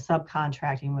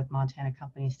subcontracting with Montana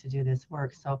companies to do this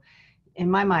work. So in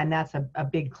my mind, that's a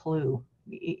big clue.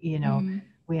 You know,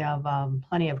 we have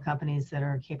plenty of companies that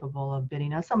are capable of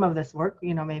bidding on some of this work,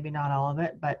 you know, maybe not all of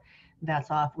it, but that's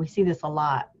off. We see this a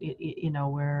lot, you know,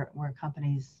 where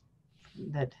companies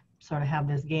that sort of have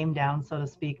this game down, so to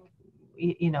speak,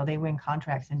 they win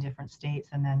contracts in different states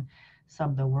and then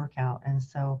sub the work out. And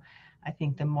so I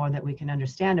think the more that we can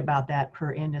understand about that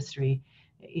per industry,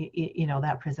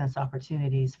 that presents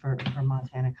opportunities for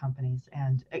Montana companies,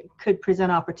 and it could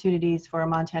present opportunities for a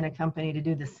Montana company to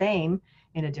do the same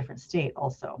in a different state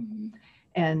also. Mm-hmm.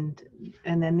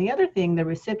 And then the other thing, the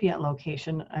recipient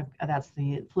location, that's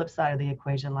the flip side of the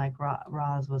equation, like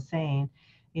Roz was saying,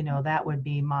 that would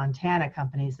be Montana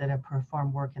companies that have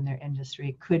performed work in their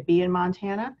industry. Could be in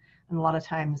Montana, and a lot of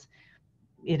times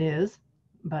it is,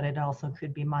 but it also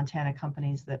could be Montana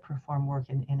companies that perform work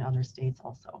in other states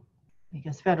also,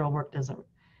 because federal work doesn't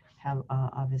have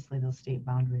obviously those state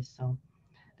boundaries. So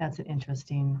that's an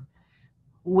interesting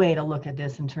way to look at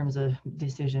this in terms of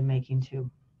decision making too.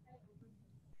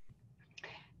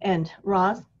 And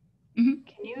Roz, Mm-hmm.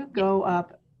 can you go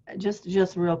up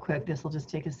just real quick? This will just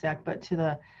take a sec, but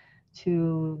to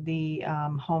the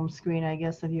home screen, I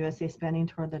guess, of USA Spending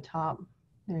toward the top.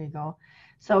 There you go.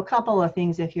 So a couple of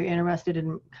things, if you're interested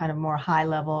in kind of more high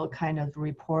level kind of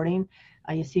reporting,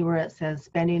 you see where it says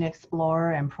Spending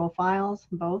Explorer and Profiles,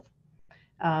 both.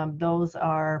 Those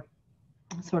are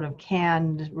sort of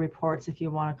canned reports, if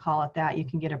you want to call it that. You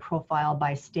can get a profile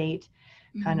by state,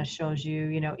 kind of shows you,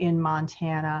 in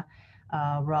Montana,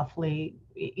 roughly,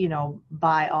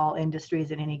 by all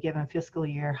industries in any given fiscal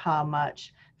year, how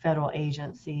much federal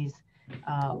agencies,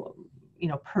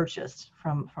 purchased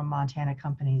from Montana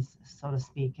companies, so to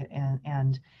speak.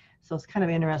 And so it's kind of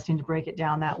interesting to break it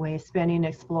down that way. Spending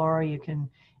Explorer, you can,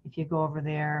 if you go over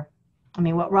there, I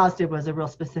mean, what Roz did was a real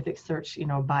specific search,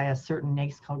 by a certain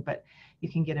NAICS code, but you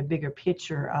can get a bigger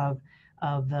picture of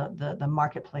the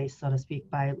marketplace, so to speak,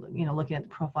 by, looking at the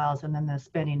profiles. And then the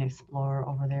Spending Explorer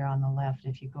over there on the left,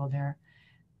 if you go there,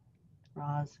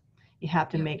 Roz, you have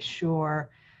to make sure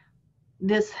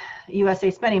this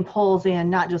USA Spending pulls in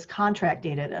not just contract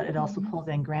data, it also pulls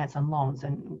in grants and loans,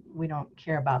 and we don't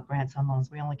care about grants and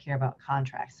loans, we only care about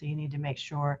contracts. So you need to make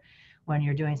sure when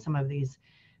you're doing some of these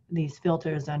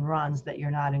filters and runs that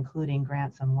you're not including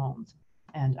grants and loans.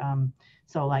 And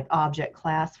so like object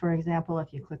class, for example,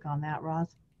 if you click on that,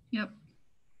 Roz. Yep.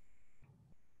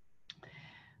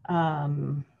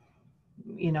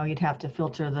 You'd have to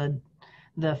filter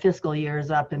the fiscal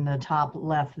years up in the top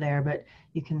left there, but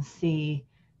you can see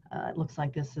it looks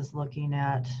like this is looking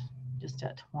at just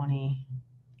at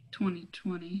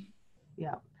 2020.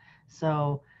 Yeah.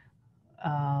 So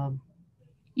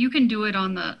you can do it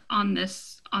on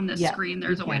this screen.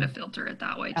 There's a way to filter it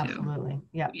that way too. Absolutely.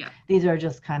 Yeah. Yeah. These are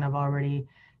just kind of already,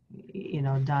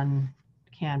 done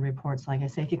canned reports. Like I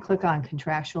say, if you click on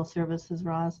contractual services,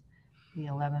 Roz, the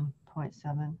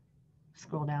 11.7,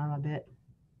 scroll down a bit.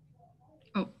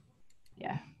 Oh.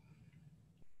 Yeah.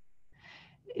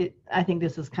 I think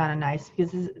this is kind of nice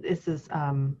because this is,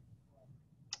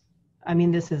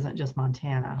 this isn't just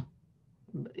Montana.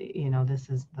 This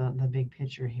is the big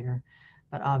picture here.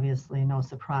 But obviously, no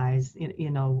surprise,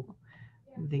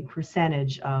 the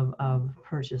percentage of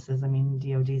purchases. I mean,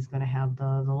 DOD is going to have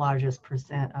the largest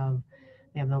percent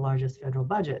they have the largest federal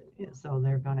budget, so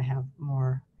they're going to have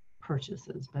more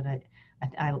purchases. But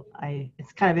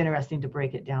it's kind of interesting to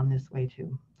break it down this way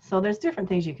too. So there's different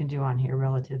things you can do on here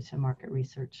relative to market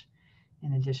research,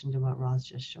 in addition to what Roz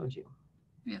just showed you.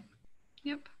 Yep.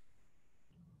 Yep.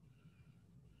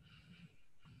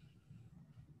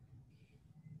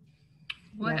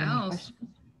 What else?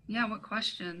 Yeah, what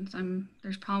questions?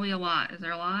 There's probably a lot. Is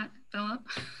there a lot, Philip?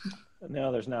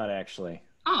 No, there's not actually.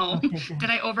 Oh, did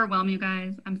I overwhelm you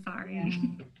guys? I'm sorry.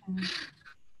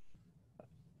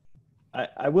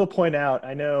 I will point out,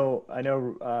 I know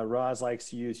Roz likes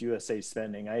to use USA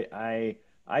Spending. I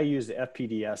use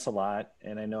FPDS a lot,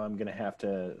 and I know I'm going to have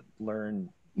to learn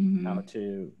how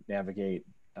to navigate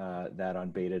that on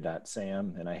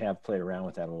beta.sam, and I have played around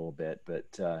with that a little bit,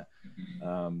 but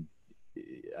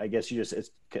I guess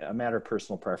it's a matter of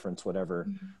personal preference, whatever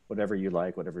you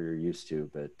like, whatever you're used to.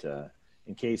 But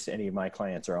in case any of my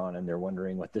clients are on and they're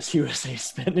wondering what this USA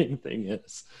Spending thing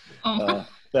is,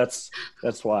 that's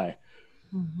why.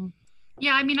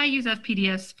 Yeah, I mean, I use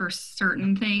FPDS for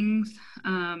certain things,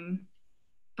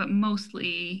 but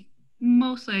mostly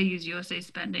I use USA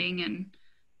Spending, and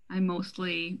I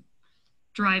mostly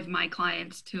drive my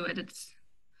clients to it. It's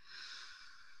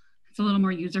a little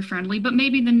more user-friendly, but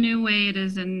maybe the new way it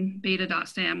is in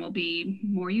beta.sam will be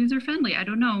more user-friendly. I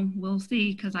don't know. We'll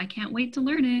see, because I can't wait to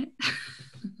learn it.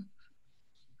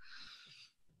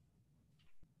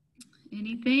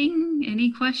 Anything?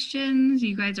 Any questions?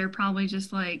 You guys are probably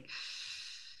just like,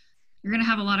 you're going to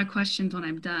have a lot of questions when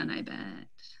I'm done, I bet.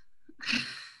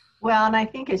 Well, and I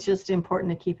think it's just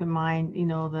important to keep in mind,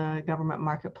 the government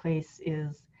marketplace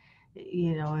is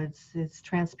you know, it's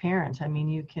transparent. I mean,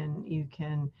 you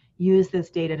can use this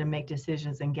data to make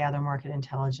decisions and gather market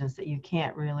intelligence that you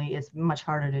can't really, it's much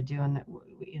harder to do in the,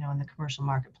 you know, in the commercial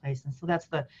marketplace. And so that's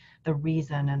the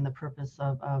reason and the purpose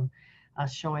of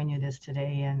us showing you this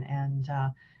today, and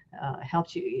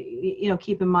helps you, you know,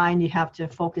 keep in mind you have to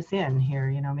focus in here.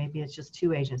 You know, maybe it's just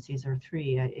 2 agencies or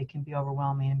 3. It can be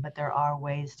overwhelming, but there are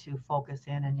ways to focus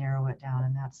in and narrow it down.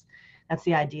 And that's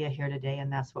the idea here today,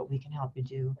 and that's what we can help you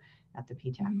do at the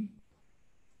PTAC.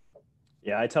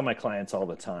 Yeah, I tell my clients all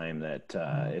the time that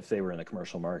if they were in the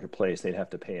commercial marketplace, they'd have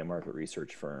to pay a market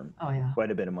research firm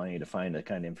quite a bit of money to find the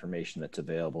kind of information that's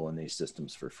available in these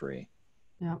systems for free.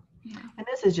 Yeah, and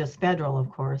this is just federal, of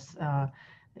course.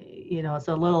 You know, it's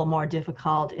a little more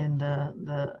difficult in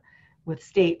the with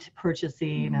state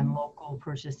purchasing and local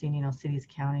purchasing. You know, cities,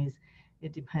 counties.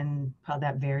 It depends how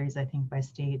that varies. I think by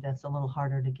state, that's a little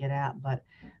harder to get at. But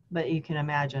you can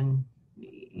imagine,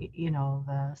 you know,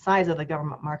 the size of the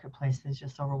government marketplace is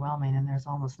just overwhelming, and there's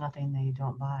almost nothing they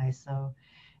don't buy. So,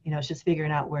 you know, it's just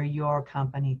figuring out where your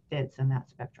company fits in that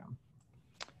spectrum.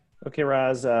 Okay,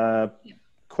 Roz.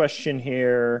 Question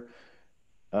here.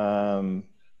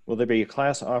 Will there be a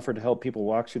class offered to help people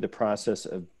walk through the process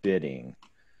of bidding?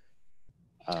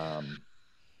 I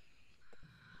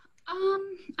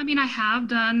mean, I have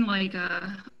done like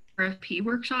a RFP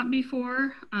workshop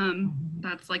before.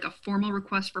 That's like a formal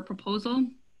request for proposal.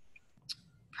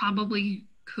 Probably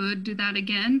could do that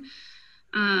again.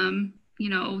 You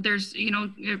know, there's, you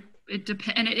know,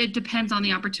 it depends on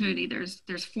the opportunity.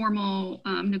 There's formal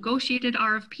negotiated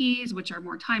RFPs, which are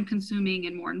more time consuming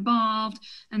and more involved.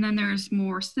 And then there's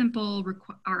more simple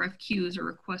RFQs or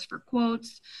requests for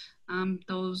quotes.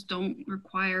 Those don't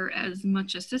require as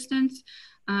much assistance.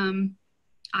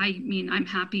 I mean, I'm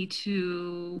happy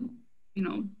to, you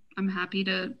know, I'm happy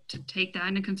to take that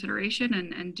into consideration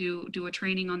and do a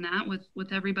training on that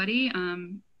with everybody.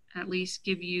 At least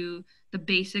give you the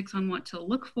basics on what to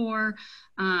look for.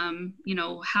 You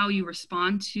know, how you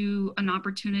respond to an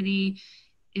opportunity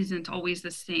isn't always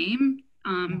the same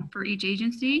for each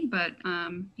agency, but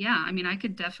yeah, I mean, I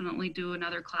could definitely do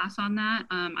another class on that.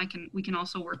 We can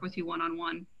also work with you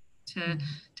one-on-one to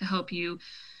help you.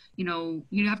 You know,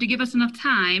 you have to give us enough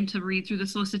time to read through the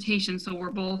solicitation so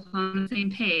we're both on the same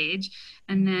page.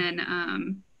 And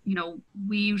then, you know,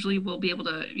 we usually will be able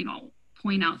to, you know,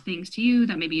 point out things to you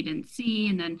that maybe you didn't see,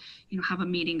 and then, you know, have a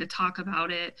meeting to talk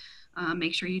about it.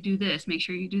 Make sure you do this, make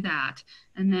sure you do that.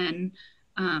 And then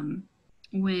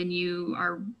when you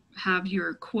have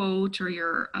your quote or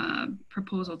your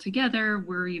proposal together,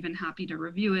 we're even happy to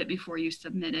review it before you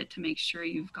submit it to make sure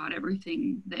you've got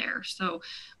everything there. So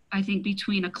I think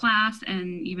between a class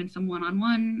and even some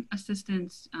one-on-one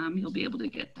assistance, you'll be able to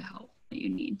get the help that you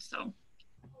need. So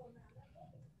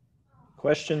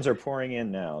questions are pouring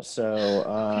in now.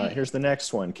 So here's the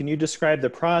next one. Can you describe the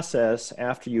process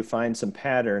after you find some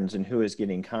patterns in who is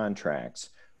getting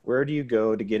contracts? Where do you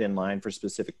go to get in line for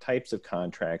specific types of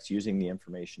contracts using the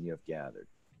information you have gathered?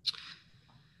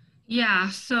 Yeah,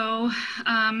 so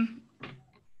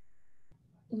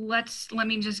let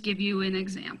me just give you an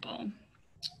example.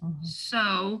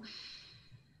 So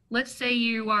let's say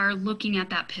you are looking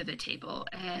at that pivot table,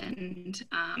 and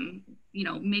you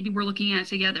know, maybe we're looking at it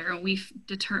together, and we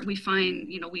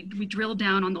find, you know, we drill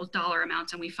down on those dollar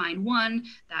amounts, and we find one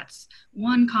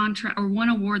contract or one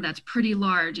award that's pretty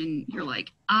large, and you're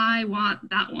like, I want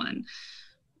that one.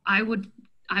 I would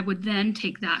then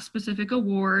take that specific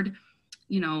award,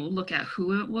 you know, look at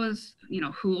who it was, you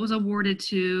know, who it was awarded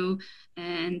to,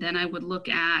 and then I would look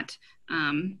at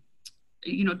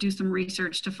you know, do some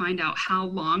research to find out how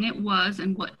long it was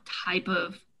and what type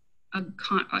of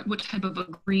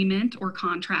agreement or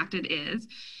contract it is.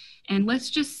 And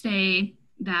let's just say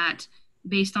that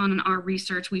based on our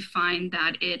research, we find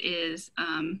that it is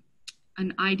an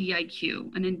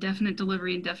IDIQ, an indefinite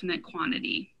delivery, indefinite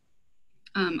quantity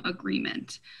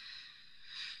agreement.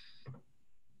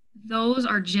 Those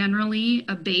are generally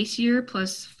a base year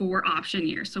plus 4 option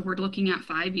years. So we're looking at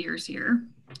 5 years here.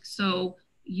 So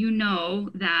you know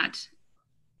that,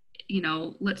 you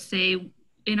know, let's say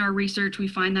in our research, we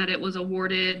find that it was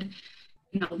awarded,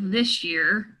 you know, this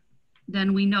year,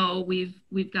 then we know we've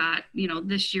got, you know,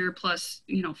 this year plus,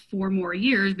 you know, 4 more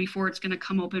years before it's going to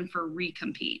come open for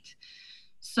recompete.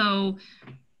 So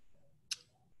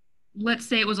let's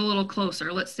say it was a little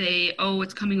closer. Let's say, oh,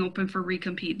 it's coming open for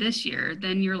recompete this year.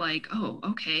 Then you're like, oh,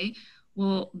 okay.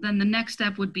 Well, then the next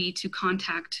step would be to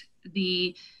contact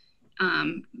the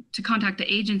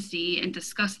agency and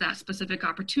discuss that specific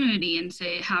opportunity and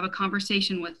say, have a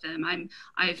conversation with them.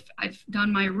 I've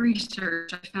done my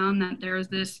research. I found that there's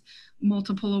this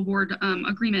multiple award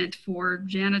agreement for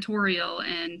janitorial,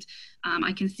 and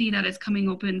I can see that it's coming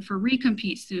open for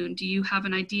recompete soon. Do you have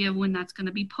an idea of when that's going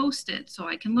to be posted so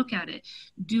I can look at it?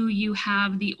 Do you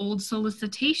have the old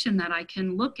solicitation that I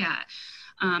can look at,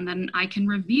 and I can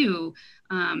review?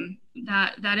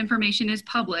 That information is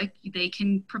public. They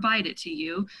can provide it to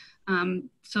you.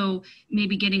 So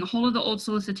maybe getting a hold of the old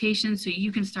solicitation so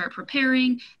you can start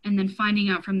preparing, and then finding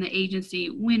out from the agency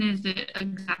when is it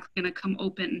exactly going to come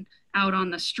open out on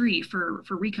the street for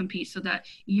recompete, so that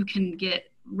you can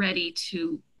get ready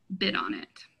to bid on it.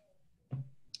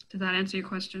 Does that answer your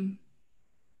question?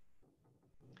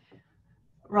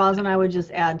 Roz, and I would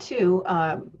just add too,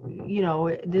 you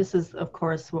know, this is of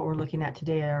course what we're looking at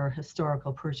today are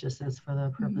historical purchases for the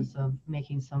purpose of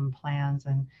making some plans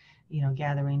and, you know,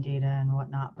 gathering data and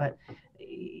whatnot. But,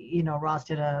 you know, Roz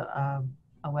did a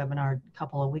webinar a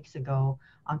couple of weeks ago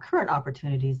on current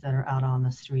opportunities that are out on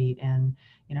the street, and,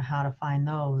 you know, how to find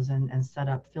those and set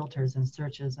up filters and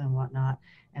searches and whatnot.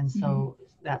 And so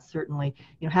that's certainly,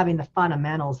 you know, having the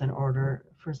fundamentals in order,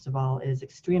 first of all, is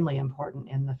extremely important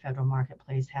in the federal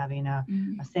marketplace. Having a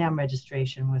SAM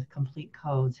registration with complete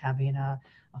codes, having a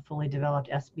fully developed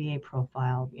SBA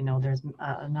profile. You know, there's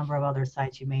a number of other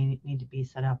sites you may need to be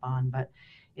set up on, but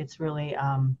it's really,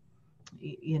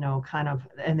 you know, kind of,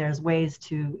 and there's ways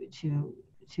to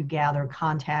gather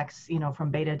contacts, you know,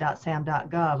 from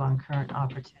beta.sam.gov on current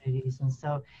opportunities. And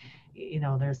so, you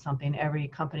know, there's something every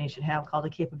company should have called a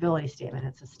capability statement.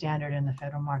 It's a standard in the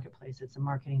federal marketplace. It's a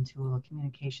marketing tool, a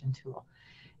communication tool.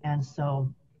 And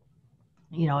so,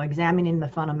 you know, examining the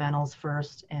fundamentals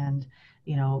first, and,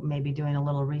 you know, maybe doing a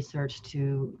little research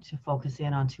to focus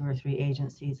in on 2 or 3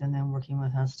 agencies, and then working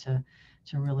with us to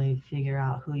really figure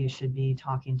out who you should be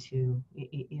talking to,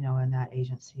 you know, and that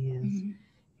agency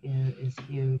is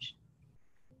huge.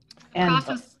 And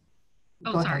process.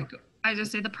 Oh, sorry. I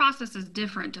just say the process is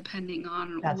different depending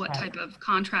on what type of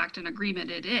contract and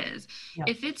agreement it is. Yep.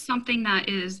 If it's something that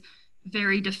is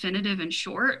very definitive and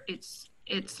short,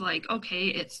 it's like, okay,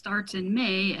 it starts in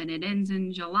May and it ends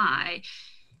in July.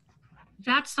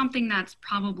 That's something that's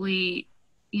probably,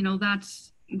 you know, that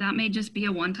may just be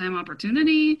a one-time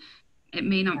opportunity. It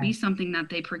may not be something that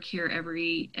they procure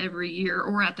every year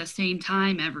or at the same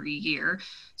time every year.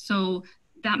 So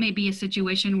that may be a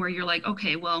situation where you're like,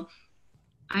 okay, well,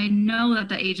 I know that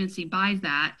the agency buys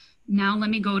that. Now let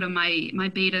me go to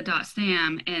my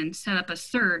beta.sam and set up a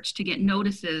search to get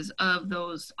notices of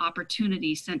those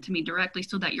opportunities sent to me directly,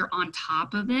 so that you're on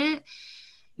top of it.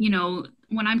 You know,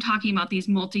 when I'm talking about these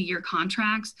multi-year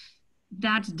contracts,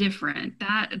 that's different.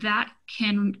 That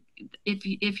can,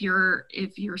 if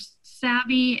you're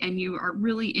savvy and you are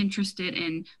really interested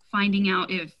in finding out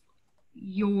if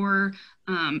your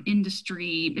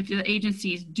industry, if the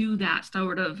agencies do that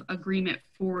sort of agreement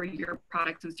for your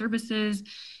products and services,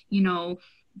 you know,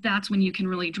 that's when you can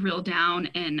really drill down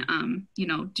and, you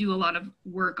know, do a lot of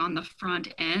work on the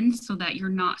front end, so that you're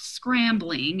not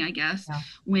scrambling, I guess,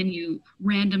 when you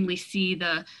randomly see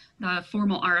the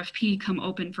formal RFP come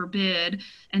open for bid,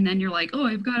 and then you're like, oh,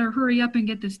 I've got to hurry up and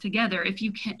get this together.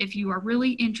 If you are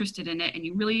really interested in it, and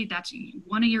you really, that's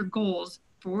one of your goals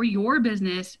for your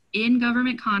business in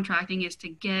government contracting, is to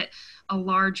get a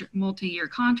large multi-year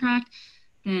contract,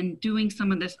 then doing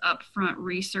some of this upfront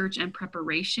research and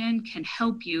preparation can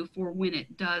help you for when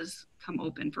it does come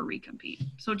open for recompete.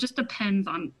 So it just depends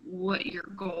on what your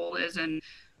goal is, and,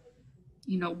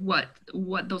 you know, what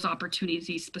those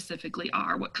opportunities specifically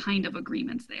are, what kind of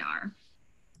agreements they are.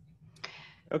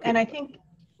 Okay. And I think,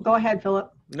 go ahead,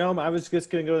 Philip. No, I was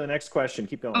just going to go to the next question.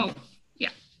 Keep going. Oh, yeah.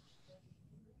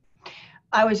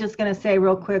 I was just going to say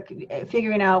real quick,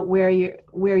 figuring out where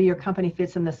your company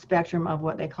fits in the spectrum of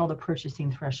what they call the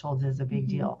purchasing thresholds is a big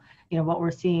deal. You know, what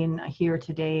we're seeing here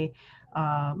today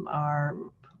are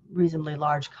reasonably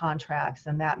large contracts,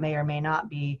 and that may or may not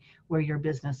be where your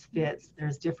business fits.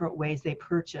 There's different ways they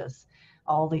purchase.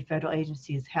 All the federal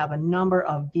agencies have a number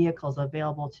of vehicles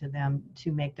available to them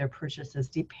to make their purchases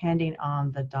depending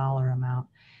on the dollar amount.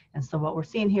 And so what we're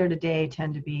seeing here today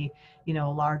tend to be, you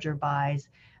know, larger buys.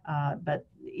 But,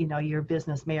 you know, your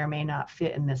business may or may not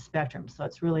fit in this spectrum. So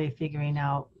it's really figuring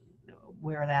out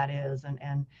where that is,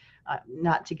 and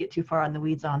not to get too far on the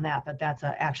weeds on that, but that's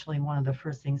actually one of the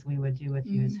first things we would do with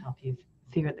you, is help you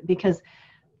figure it, because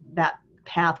that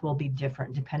path will be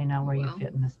different depending on where you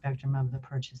fit in the spectrum of the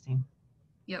purchasing.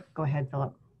 Yep. Go ahead,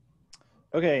 Philip.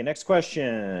 Okay, next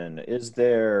question. Is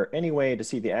there any way to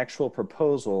see the actual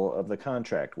proposal of the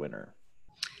contract winner?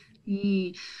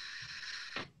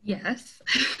 Yes.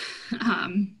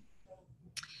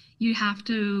 You have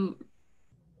to,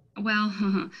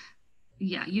 well,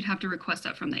 yeah, you'd have to request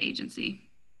that from the agency.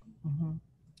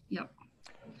 Yep.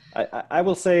 I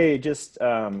will say just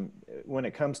when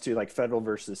it comes to like federal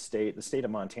versus state, the state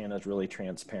of Montana is really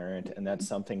transparent, and that's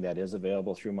something that is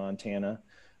available through Montana.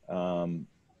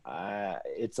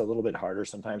 It's a little bit harder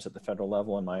sometimes at the federal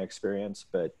level in my experience,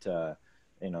 but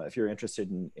if you're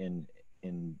interested in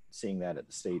seeing that at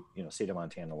the state, state of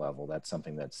Montana level, that's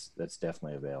something that's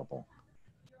definitely available.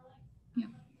 Yeah.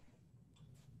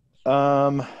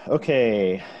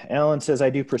 Okay. Alan says, I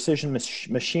do precision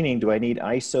machining. Do I need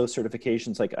ISO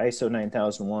certifications like ISO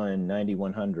 9001,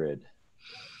 9100?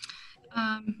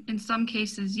 In some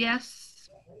cases,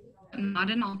 yes. Not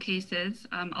in all cases.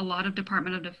 A lot of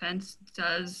Department of Defense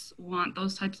does want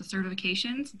those types of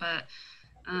certifications, but,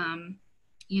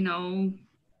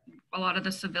 a lot of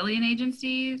the civilian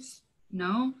agencies,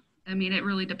 no. I mean, it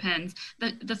really depends.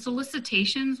 The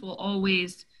solicitations will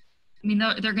always,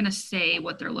 they're going to say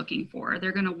what they're looking for.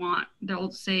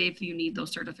 They'll say if you need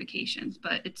those certifications,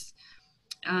 but it's,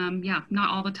 not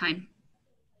all the time.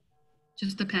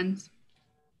 Just depends.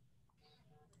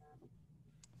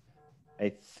 I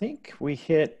think we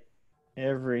hit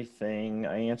everything.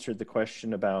 I answered the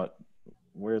question about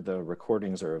where the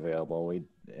recordings are available.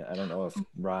 I don't know if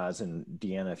Roz and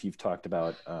Deanna, if you've talked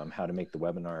about how to make the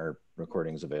webinar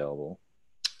recordings available.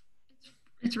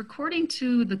 It's recording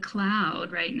to the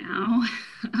cloud right now.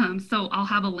 So I'll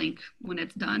have a link when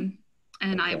it's done,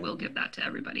 and okay. I will give that to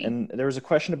everybody. And there was a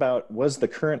question about, was the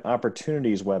Current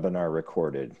Opportunities webinar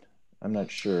recorded? I'm not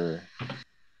sure.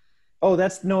 Oh,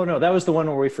 no, that was the one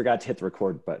where we forgot to hit the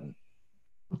record button,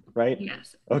 right?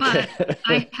 Yes. Okay. But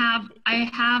I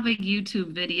have a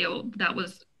YouTube video that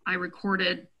I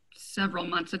recorded several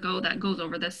months ago that goes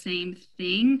over the same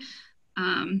thing.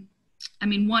 One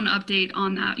update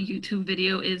on that YouTube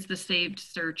video is the saved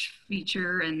search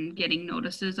feature and getting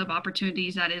notices of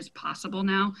opportunities. That is possible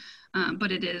now,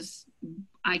 but we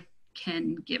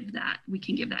can give that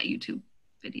YouTube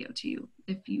video to you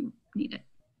if you need it.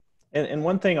 And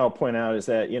one thing I'll point out is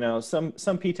that, some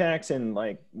PTACs in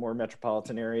like more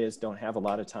metropolitan areas don't have a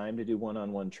lot of time to do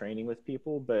one-on-one training with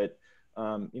people, but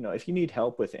if you need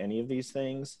help with any of these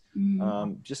things,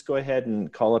 just go ahead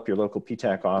and call up your local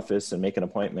PTAC office and make an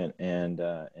appointment, and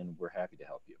we're happy to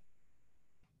help you.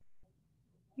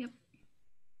 Yep.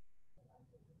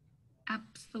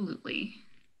 Absolutely.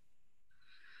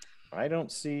 I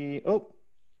don't see,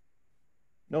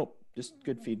 nope, just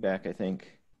good feedback, I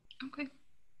think. Okay.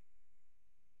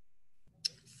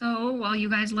 So while you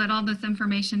guys let all this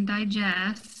information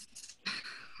digest,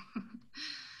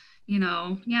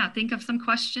 think of some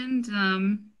questions,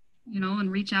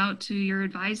 and reach out to your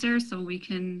advisor so we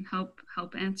can help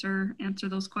answer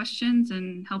those questions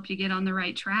and help you get on the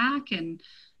right track. And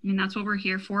that's what we're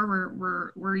here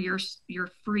for. We're your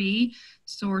free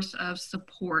source of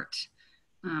support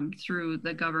through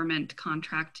the government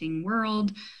contracting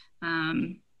world.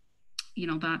 So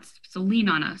lean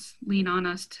on us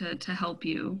to help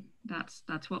you.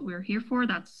 That's what we're here for.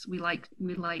 We like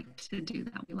to do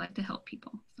that. We like to help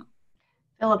people. So.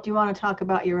 Philip, do you want to talk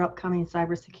about your upcoming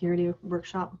cybersecurity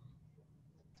workshop?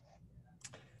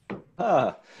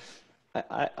 Yeah,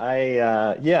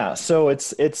 so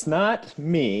it's not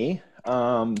me.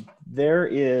 There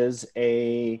is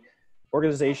a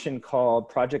organization called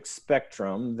Project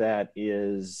Spectrum that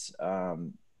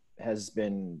has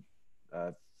been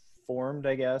formed,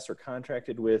 I guess, or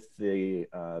contracted with the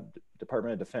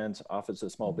Department of Defense Office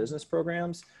of Small Business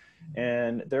Programs.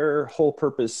 And their whole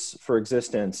purpose for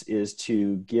existence is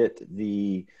to get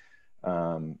the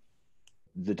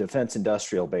defense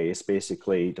industrial base,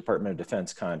 basically Department of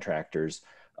Defense contractors,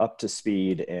 up to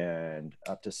speed and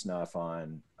up to snuff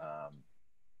on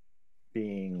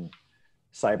being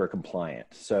cyber compliant.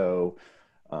 So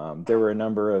there were a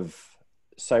number of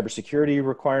cybersecurity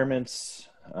requirements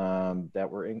that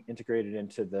were integrated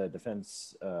into the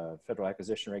Defense Federal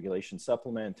Acquisition Regulation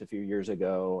Supplement a few years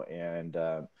ago, and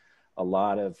a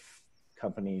lot of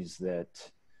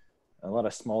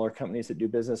smaller companies that do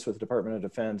business with the Department of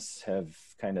Defense have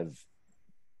kind of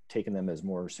taken them as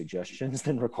more suggestions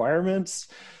than requirements.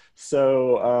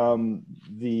 So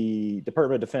the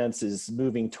Department of Defense is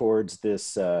moving towards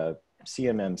this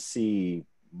CMMC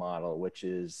model, which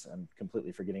is, I'm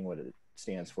completely forgetting what it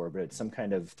stands for, but it's some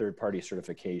kind of third-party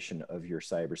certification of your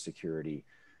cybersecurity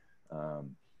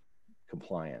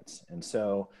compliance. And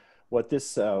so what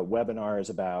this webinar is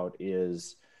about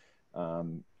is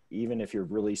even if you're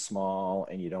really small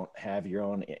and you don't have your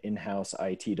own in-house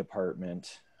IT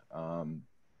department,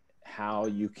 how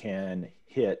you can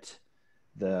hit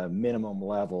the minimum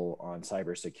level on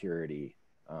cybersecurity.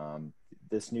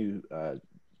 This new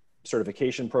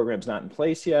certification program is not in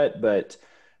place yet, but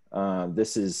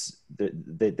this is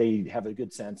they have a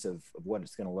good sense of what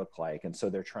it's going to look like. And so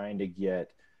they're trying to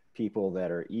get people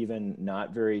that are even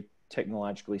not very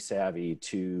technologically savvy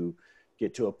to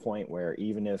get to a point where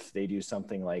even if they do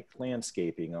something like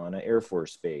landscaping on an Air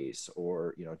Force base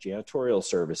or, you know, janitorial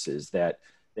services, that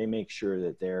they make sure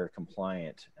that they're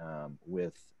compliant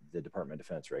with the Department of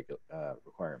Defense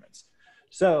requirements.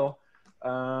 So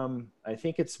I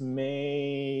think it's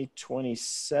May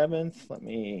 27th. Let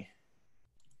me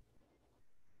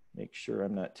make sure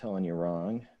I'm not telling you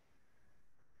wrong.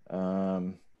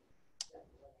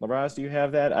 LaRaz, do you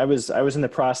have that? I was in the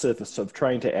process of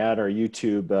trying to add our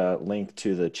YouTube link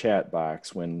to the chat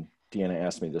box when Deanna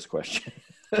asked me this question.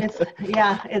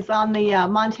 It's on the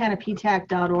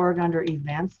montanaptac.org under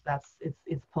events.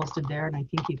 It's posted there, and I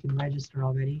think you can register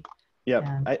already. Yep,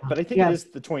 but I think it is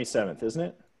the 27th, isn't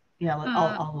it? Yeah,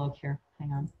 I'll look here.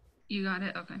 Hang on. You got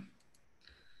it? Okay.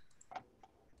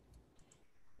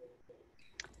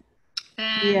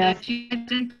 And if you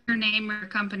didn't put your name or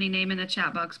company name in the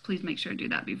chat box, please make sure to do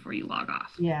that before you log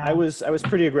off. Yeah. I was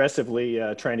pretty aggressively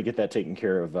trying to get that taken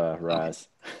care of, Roz.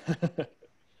 Okay.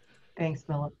 Thanks,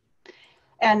 Philip.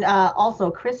 And also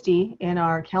Christy in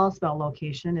our Kalispell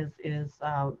location is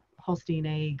hosting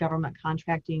a government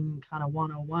contracting kind of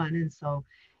 101. And so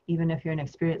even if you're an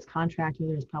experienced contractor,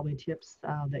 there's probably tips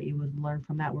that you would learn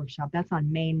from that workshop. That's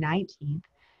on May 19th.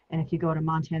 And if you go to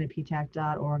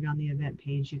montanaptac.org on the event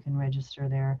page, you can register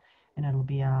there, and it'll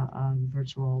be a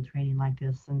virtual training like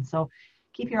this. And so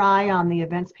keep your eye on the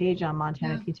events page on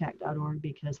montanaptac.org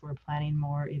because we're planning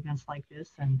more events like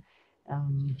this. And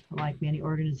like many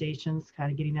organizations,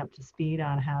 kind of getting up to speed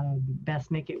on how to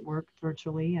best make it work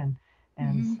virtually. And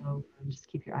so just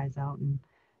keep your eyes out and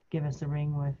give us a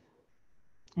ring with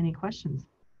any questions.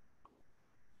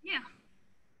 Yeah.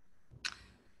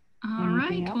 All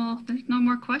right. Well, if there's no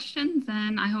more questions,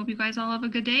 then I hope you guys all have a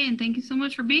good day. And thank you so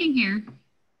much for being here.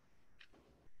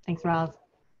 Thanks, Roz.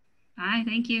 Bye.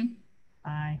 Thank you.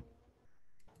 Bye.